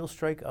Great Steel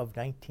Strike of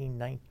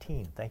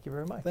 1919. Thank you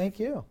very much. Thank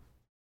you.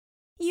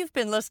 You've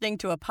been listening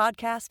to a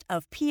podcast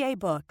of PA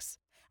Books,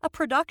 a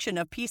production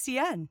of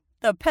PCN,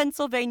 the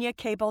Pennsylvania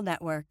Cable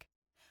Network.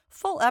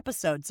 Full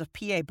episodes of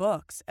PA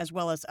Books, as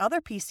well as other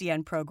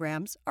PCN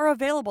programs, are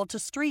available to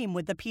stream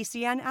with the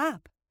PCN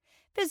app.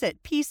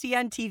 Visit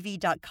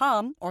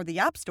PCNTV.com or the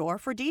App Store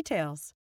for details.